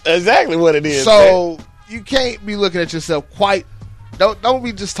yourself. Yep, exactly what it is. So you can't be looking at yourself quite. Don't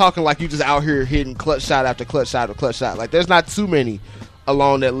be just talking like you just out here hitting clutch shot after clutch shot after clutch shot. Like there's not too many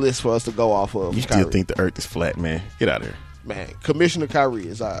along that list for us to go off of. You still think the earth is flat, man? Get out of here, man. Commissioner Kyrie,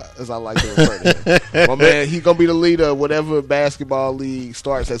 as I like to refer to him. My man, he's gonna be the leader of whatever basketball league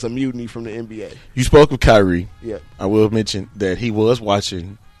starts as a mutiny from the NBA. You spoke with Kyrie. Yeah, I will mention that he was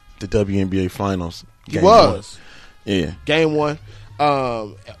watching the WNBA finals. He was. Yeah. Game 1.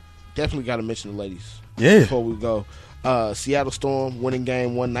 Definitely got to mention the ladies. Yeah. Before we go. Seattle Storm winning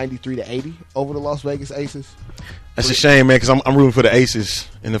game 1 93-80 over the Las Vegas Aces. That's a shame, man, because I'm rooting for the Aces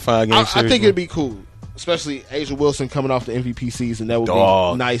in the 5-game series. I think it'd be cool. Especially Asia Wilson coming off the MVP season. That would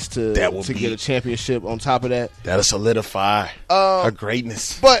be nice to get a championship on top of that. That'll solidify her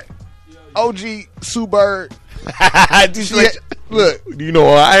greatness. But OG Sue Bird. Look, do you know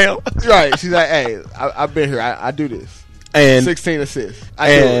who I am? Right. She's like, hey, I've been here. I do this. And 16 assists.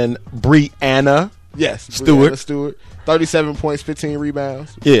 BREE-ANNE-NAH. Yes. Stewart. 37 points, 15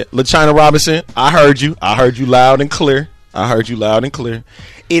 rebounds. Yeah. LaChina Robinson. I heard you loud and clear.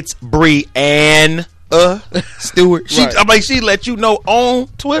 It's BREE-ANNE-NAH Stewart. She let you know on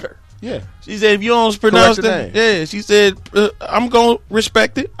Twitter. Yeah. She said if you don't pronounce it, yeah. She said I'm gonna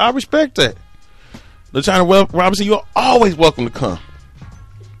respect it. I respect that. LaChina Robinson, you're always welcome to come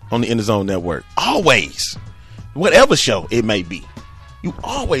on the In the Zone Network. Always. Whatever show it may be. You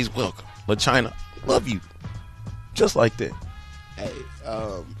always welcome. LaChina, love you. Just like that. Hey,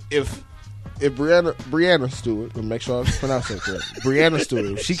 if Breanna Stewart, we'll make sure I pronounce that correct. Breanna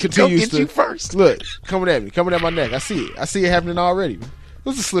Stewart, she continues to. You first. Look, coming at my neck. I see it happening already. It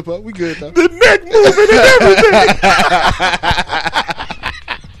was a slip up. We good though. The neck moving and everything.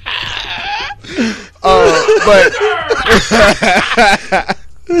 But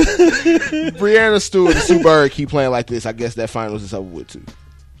Breanna Stewart and Sue Bird keep playing like this. I guess that finals is over with too.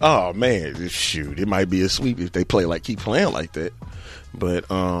 Oh man, shoot! It might be a sweep if they keep playing like that. But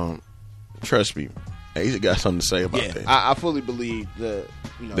trust me, Asia got something to say about that. I fully believe the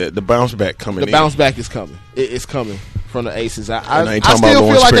bounce back coming. The bounce back is coming. It's coming from the Aces. I still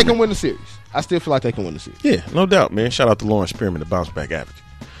feel like they can win the series. Yeah, no doubt, man. Shout out to Lawrence Spearman, the bounce back advocate.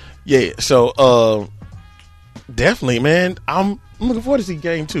 Yeah, so definitely, man. I'm looking forward to see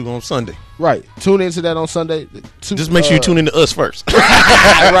game 2 on Sunday. Right. Tune into that on Sunday. Just make sure you tune into us first.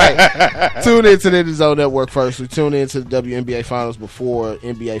 Right. Tune into the Zone Network first. We tune into the WNBA Finals before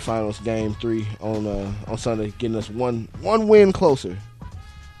NBA Finals Game 3 on Sunday, getting us one win closer,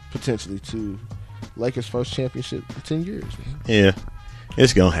 potentially, to Lakers' first championship in 10 years. Man. Yeah,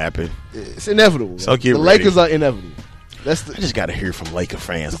 it's gonna happen. It's inevitable. So the Lakers are inevitable. I just got to hear from Laker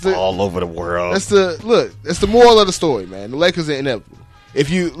fans all over the world. That's the moral of the story, man. The Lakers are inevitable. If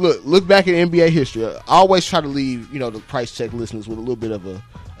you look back at NBA history, I always try to leave the price check listeners with a little bit of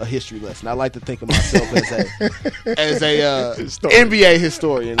a history lesson. I like to think of myself as a NBA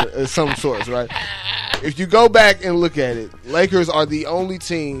historian of some sorts, right? If you go back and look at it, Lakers are the only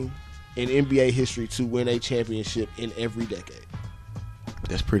team in NBA history to win a championship in every decade.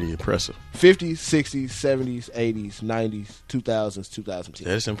 That's pretty impressive. 50s, 60s, 70s, 80s, 90s, 2000s, 2010.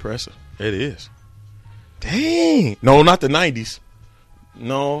 That's impressive. It is. Dang. No, not the 90s.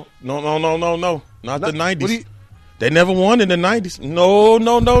 No. Not the 90s. They never won in the 90s.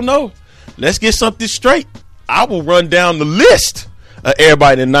 No. Let's get something straight. I will run down the list of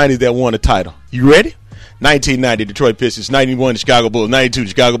everybody in the 90s that won a title. You ready? 1990, Detroit Pistons. 91, Chicago Bulls. 92,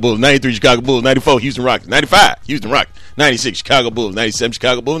 Chicago Bulls. 93, Chicago Bulls. 94, Houston Rockets. 95, Houston Rockets. 96, Chicago Bulls. 97,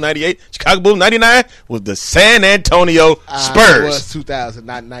 Chicago Bulls. 98, Chicago Bulls. 99 was the San Antonio Spurs. It was 2000,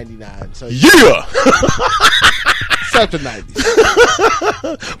 not 99. So yeah. Except the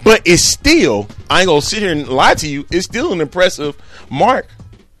 90s. But it's still, I ain't going to sit here and lie to you, it's still an impressive mark.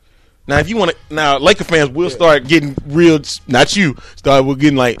 Now, if you want to, Laker fans will start getting real. Not you. We're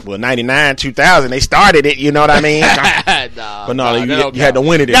getting 99, 2000. They started it. You know what I mean? You had to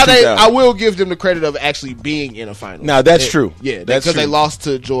win it. I will give them the credit of actually being in a final. Now that's true. Yeah, because they lost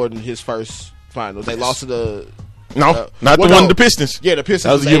to Jordan his first finals. They lost to the not the one of the Pistons. Yeah, the Pistons.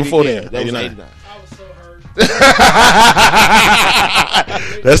 That was the year before that. That was 89. I was so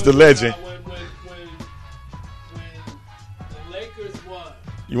That's the legend. When the Lakers won,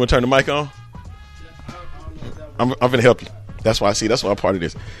 You want to turn the mic on? I don't know if that was I'm going to help you. That's why I'm part of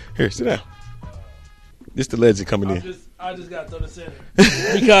this. Here, sit down. This the legend coming in. I just got to throw this in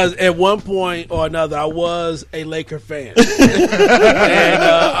there. Because at one point or another, I was a Laker fan. And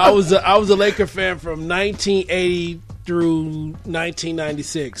I was a Laker fan from 1980 through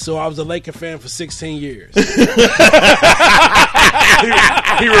 1996. So I was a Laker fan for 16 years. He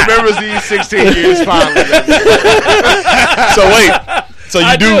remembers these 16 years finally. So wait. So you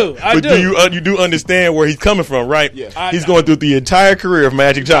I do, do. but you do understand where he's coming from, right? Yeah. He's going through the entire career of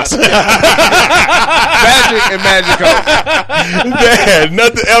Magic Johnson. Magic and Magic. Man,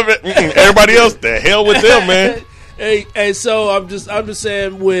 nothing ever. Everybody else, the hell with them, man. Hey, so I'm just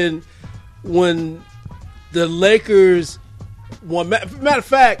saying when the Lakers won. Matter of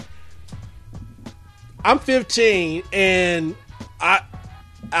fact, I'm 15 and I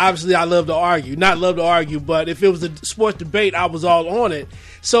love to argue. Not love to argue, but if it was a sports debate, I was all on it.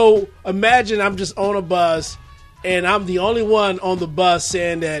 So imagine I'm just on a bus and I'm the only one on the bus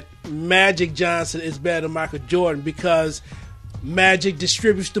saying that Magic Johnson is better than Michael Jordan because Magic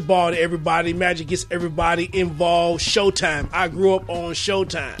distributes the ball to everybody. Magic gets everybody involved. Showtime. I grew up on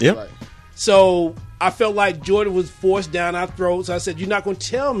Showtime. Yep. Right. So I felt like Jordan was forced down our throats. I said, you're not going to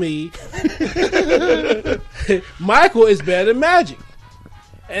tell me Michael is better than Magic.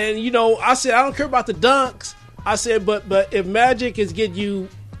 And, I said, I don't care about the dunks. I said, but if Magic is getting you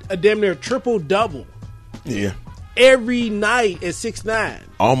a damn near triple-double Yeah. every night at 6'9".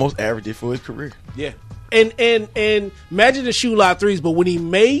 Almost averaged it for his career. Yeah. And Magic to shoot a lot of threes, but when he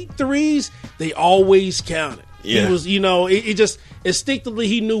made threes, they always counted. Yeah. He was, it just instinctively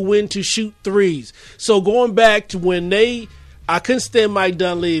he knew when to shoot threes. So going back to when I couldn't stand Mike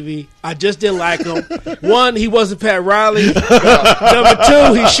Dunleavy. I just didn't like him. One, he wasn't Pat Riley. Number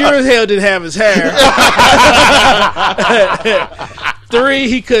two, he sure as hell didn't have his hair. Three,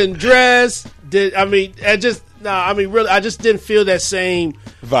 he couldn't dress. Really, I just didn't feel that same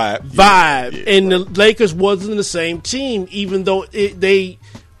Vibe. Yeah, and the Lakers wasn't the same team, even though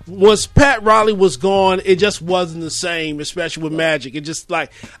once Pat Riley was gone, it just wasn't the same, especially with Magic. It just I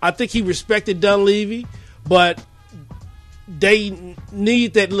think he respected Dunleavy, but they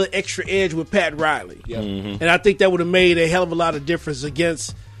need that little extra edge with Pat Riley. Yep. And I think that would have made a hell of a lot of difference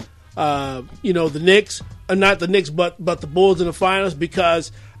against, the Knicks, or not the Knicks, but the Bulls in the finals,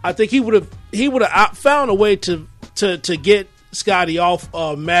 because I think he would have found a way to get Scotty off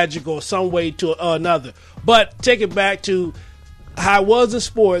Magic or some way to another. But take it back to how it was in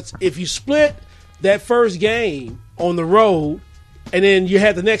sports. If you split that first game on the road and then you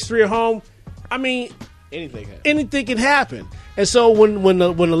had the next three at home, anything can happen. And so when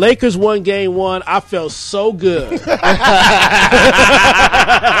the Lakers won game one, I felt so good.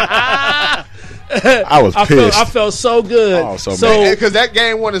 I was pissed. I felt so good. Oh, so mad. Because that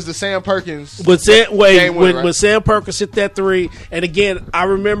game one is the Sam Perkins. When right? Sam Perkins hit that three, and again, I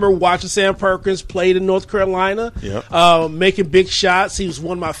remember watching Sam Perkins play in North Carolina, making big shots. He was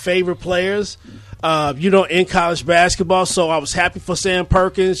one of my favorite players, in college basketball. So I was happy for Sam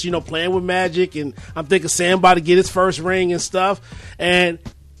Perkins, playing with Magic, and I'm thinking Sam about to get his first ring and stuff. And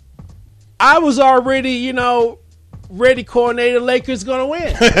I was already, ready coordinator Lakers going to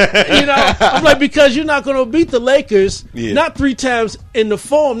win. I'm like, because you're not going to beat the Lakers, not three times in the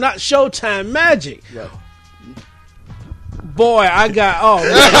form, not Showtime Magic. Yeah. Boy, I got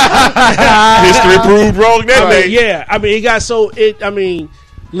history proved wrong that day. Yeah, it got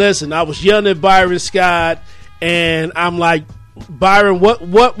listen, I was yelling at Byron Scott, and I'm like, Byron,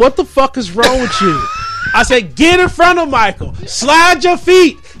 what the fuck is wrong with you? I said, get in front of Michael, slide your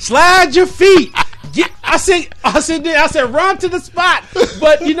feet. I said, run to the spot.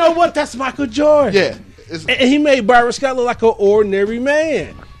 But you know what? That's Michael Jordan. Yeah. And he made Byron Scott look like an ordinary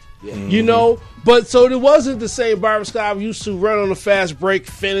man. Yeah. But so it wasn't the same Byron Scott used to run on a fast break,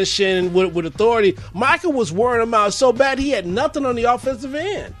 finishing with authority. Michael was wearing him out so bad he had nothing on the offensive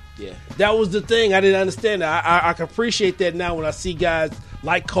end. Yeah. That was the thing. I didn't understand that. I can appreciate that now when I see guys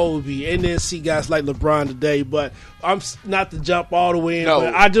like Kobe and then see guys like LeBron today. But I'm not to jump all the way in. No,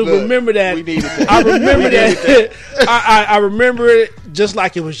 but I do remember that. We needed that. I remember that. I remember it just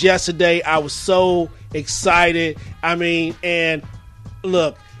like it was yesterday. I was so excited. And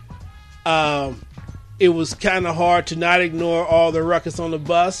look, it was kind of hard to not ignore all the ruckus on the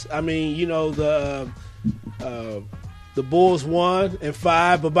bus. The Bulls won in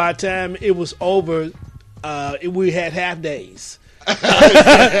 5, but by the time it was over, we had half days.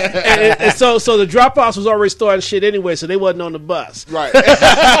 and so the dropouts was already starting shit anyway, so they wasn't on the bus. Right.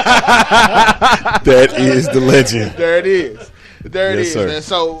 That is the legend. There it is. There it Yes, is. sir. And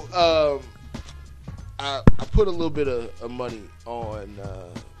so I put a little bit of money on a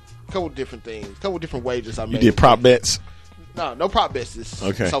couple different things, a couple different wagers I You made. did prop bets? No prop bets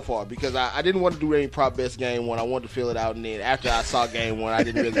Okay. so far because I didn't want to do any prop bets game one. I wanted to fill it out, and then after I saw game one, I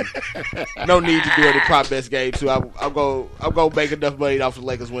didn't really no need to do any prop bets game two. I'll go make enough money off the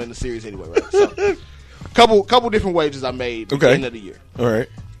Lakers winning the series anyway. Right? So couple different wagers I made at the end of the year. All right.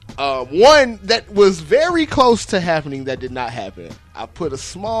 One that was very close to happening that did not happen. I put a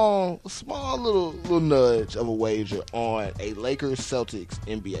small little nudge of a wager on a Lakers Celtics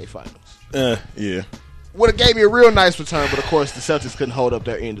NBA Finals. Yeah. Would have gave me a real nice return, but of course the Celtics couldn't hold up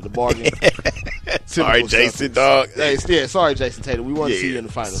their end of the bargain. Sorry, Typical Jason, Celtics. dog. Yeah, sorry, Jason Tatum. We want to see you in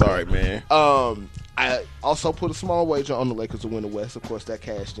the finals. Sorry, man. I also put a small wager on the Lakers to win the West. Of course, that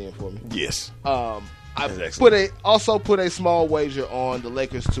cashed in for me. Yes. I That's put a small wager on the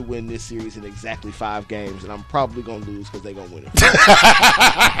Lakers to win this series in exactly 5 games, and I'm probably gonna lose because they're gonna win it.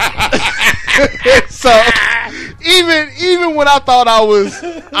 So even when I thought I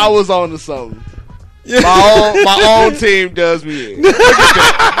was on to something, my own team does me in. Look at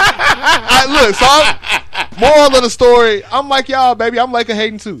that. Moral of the story, I'm like y'all, baby. I'm like a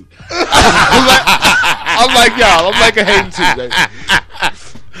hating too. I'm like y'all. I'm like a hating too, baby.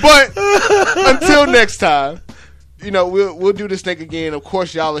 But until next time, we'll do this thing again. Of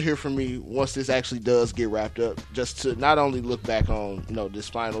course, y'all will hear from me once this actually does get wrapped up. Just to not only look back on this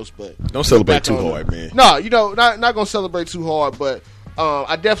finals, but Don't celebrate too hard, man. No, not gonna celebrate too hard. But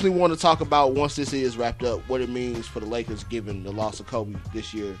I definitely want to talk about once this is wrapped up, what it means for the Lakers given the loss of Kobe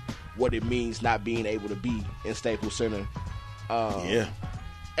this year. What it means not being able to be in Staples Center.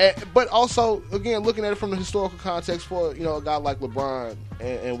 But also, again, looking at it from the historical context for a guy like LeBron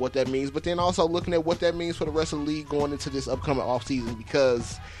and what that means, but then also looking at what that means for the rest of the league going into this upcoming offseason,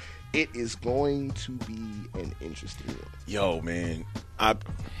 because it is going to be an interesting one. Yo, man, I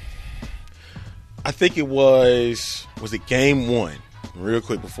think it was it game 1? Real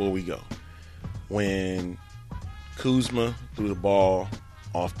quick before we go, when Kuzma threw the ball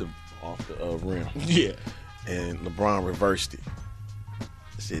off the rim, Yeah, and LeBron reversed it.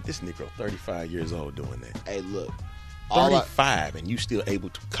 I said, this Negro 35 years old doing that. hey, look, 35, and you still able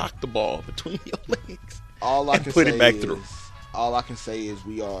to cock the ball between your legs and put it back through. All I can say is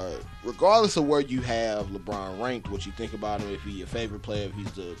we are, regardless of where you have LeBron ranked, what you think about him, if he's your favorite player, if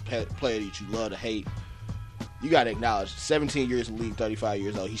he's the player that you love to hate, you got to acknowledge 17 years in the league, 35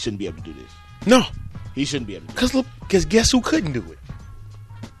 years old, he shouldn't be able to do this. No. He shouldn't be able to do it. Because guess who couldn't do it?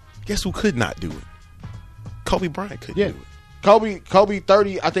 Guess who could not do it? Kobe Bryant couldn't do it. Kobe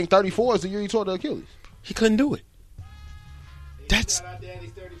 30, I think 34 is the year he tore the Achilles. He couldn't do it. That's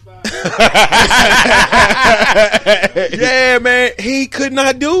yeah, man. He could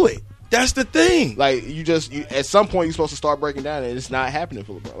not do it. That's the thing. Like you at some point you're supposed to start breaking down, and it's not happening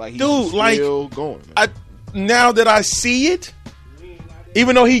for LeBron. Like he's still going. Man. Now that I see it,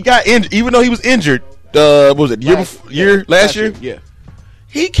 even though he got injured, even though he was injured, what was it last year? Yeah,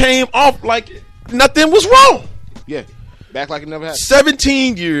 he came off like nothing was wrong. Yeah, back like it never happened.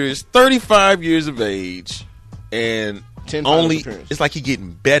 17 years, 35 years of age, and 10 it's like he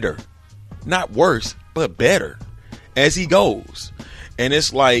getting better, not worse, but better as he goes. And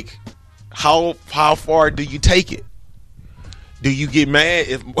it's like, how far do you take it? Do you get mad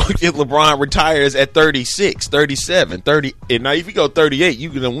if LeBron retires at 36, 37, 30? And now if you go 38, you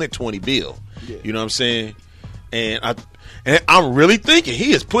can win 20 bill. Yeah. You know what I'm saying? And I'm really thinking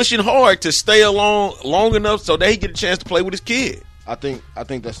he is pushing hard to stay along long enough so that he get a chance to play with his kid. I think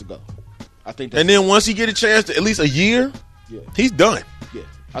that's the goal. And then once he get a chance to at least a year, he's done. Yeah,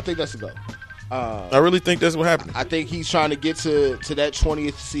 I think that's the goal. I really think that's what happened. I think he's trying to get to that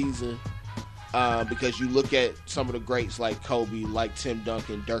 20th season because you look at some of the greats like Kobe, like Tim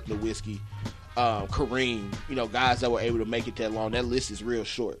Duncan, Dirk Nowitzki, Kareem, guys that were able to make it that long. That list is real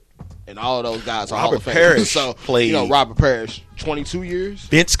short. And all of those guys are Hall of Famers. Parrish so, played. Robert Parrish, 22 years.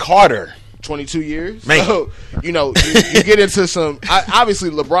 Vince Carter. 22 years. Man. So, you get into some...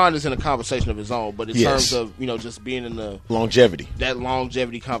 obviously, LeBron is in a conversation of his own, but in terms of, just being in the... That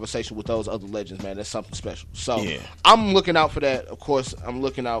longevity conversation with those other legends, man, that's something special. So, I'm looking out for that. Of course, I'm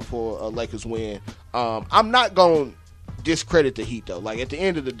looking out for a Lakers win. I'm not going to discredit the Heat, though. Like, at the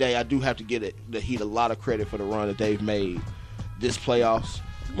end of the day, I do have to give the Heat a lot of credit for the run that they've made this playoffs.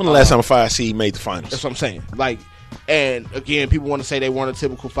 When the last time a 5 seed made the finals? That's what I'm saying. Like... And again, people want to say they weren't a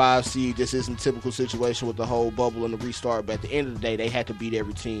typical 5 seed. This isn't a typical situation with the whole bubble and the restart. But at the end of the day, they had to beat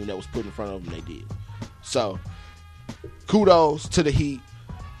every team that was put in front of them. They did. So kudos to the Heat.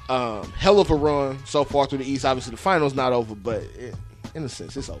 Hell of a run so far through the East. Obviously, the finals not over, but in a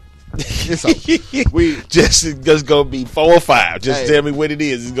sense, it's over. It's over. We just gonna be 4 or 5. Just tell me what it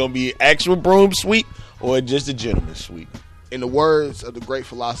is. It's gonna be actual broom sweep or just a gentleman's sweep. In the words of the great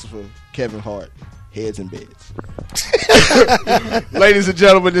philosopher Kevin Hart, heads and beds. Ladies and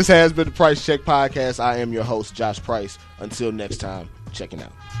gentlemen, this has been the Price Check Podcast. I am your host, Josh Price. Until next time, checking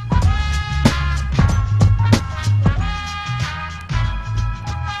out.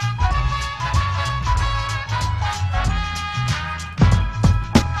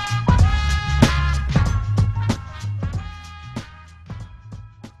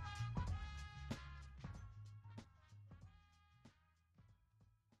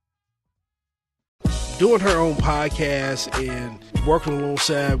 Doing her own podcast and working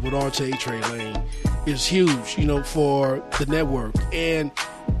alongside with RJ Trey Lane is huge, for the network. And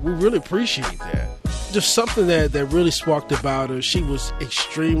we really appreciate that. Just something that really sparked about her. She was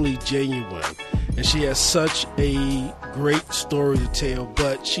extremely genuine. And she has such a great story to tell.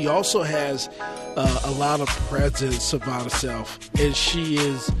 But she also has a lot of presence about herself. And she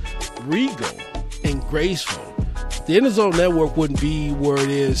is regal and graceful. The In the Zone Network wouldn't be where it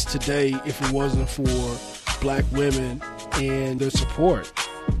is today if it wasn't for black women and their support.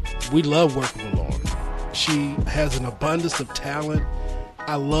 We love working with Lauren. She has an abundance of talent.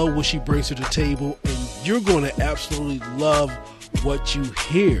 I love what she brings to the table, and you're going to absolutely love what you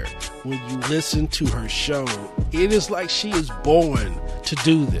hear when you listen to her show. It is like she is born to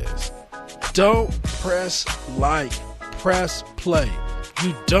do this. Don't press like, press play.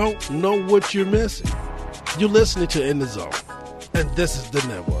 You don't know what you're missing. You're listening to In the Zone, and this is the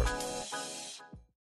network.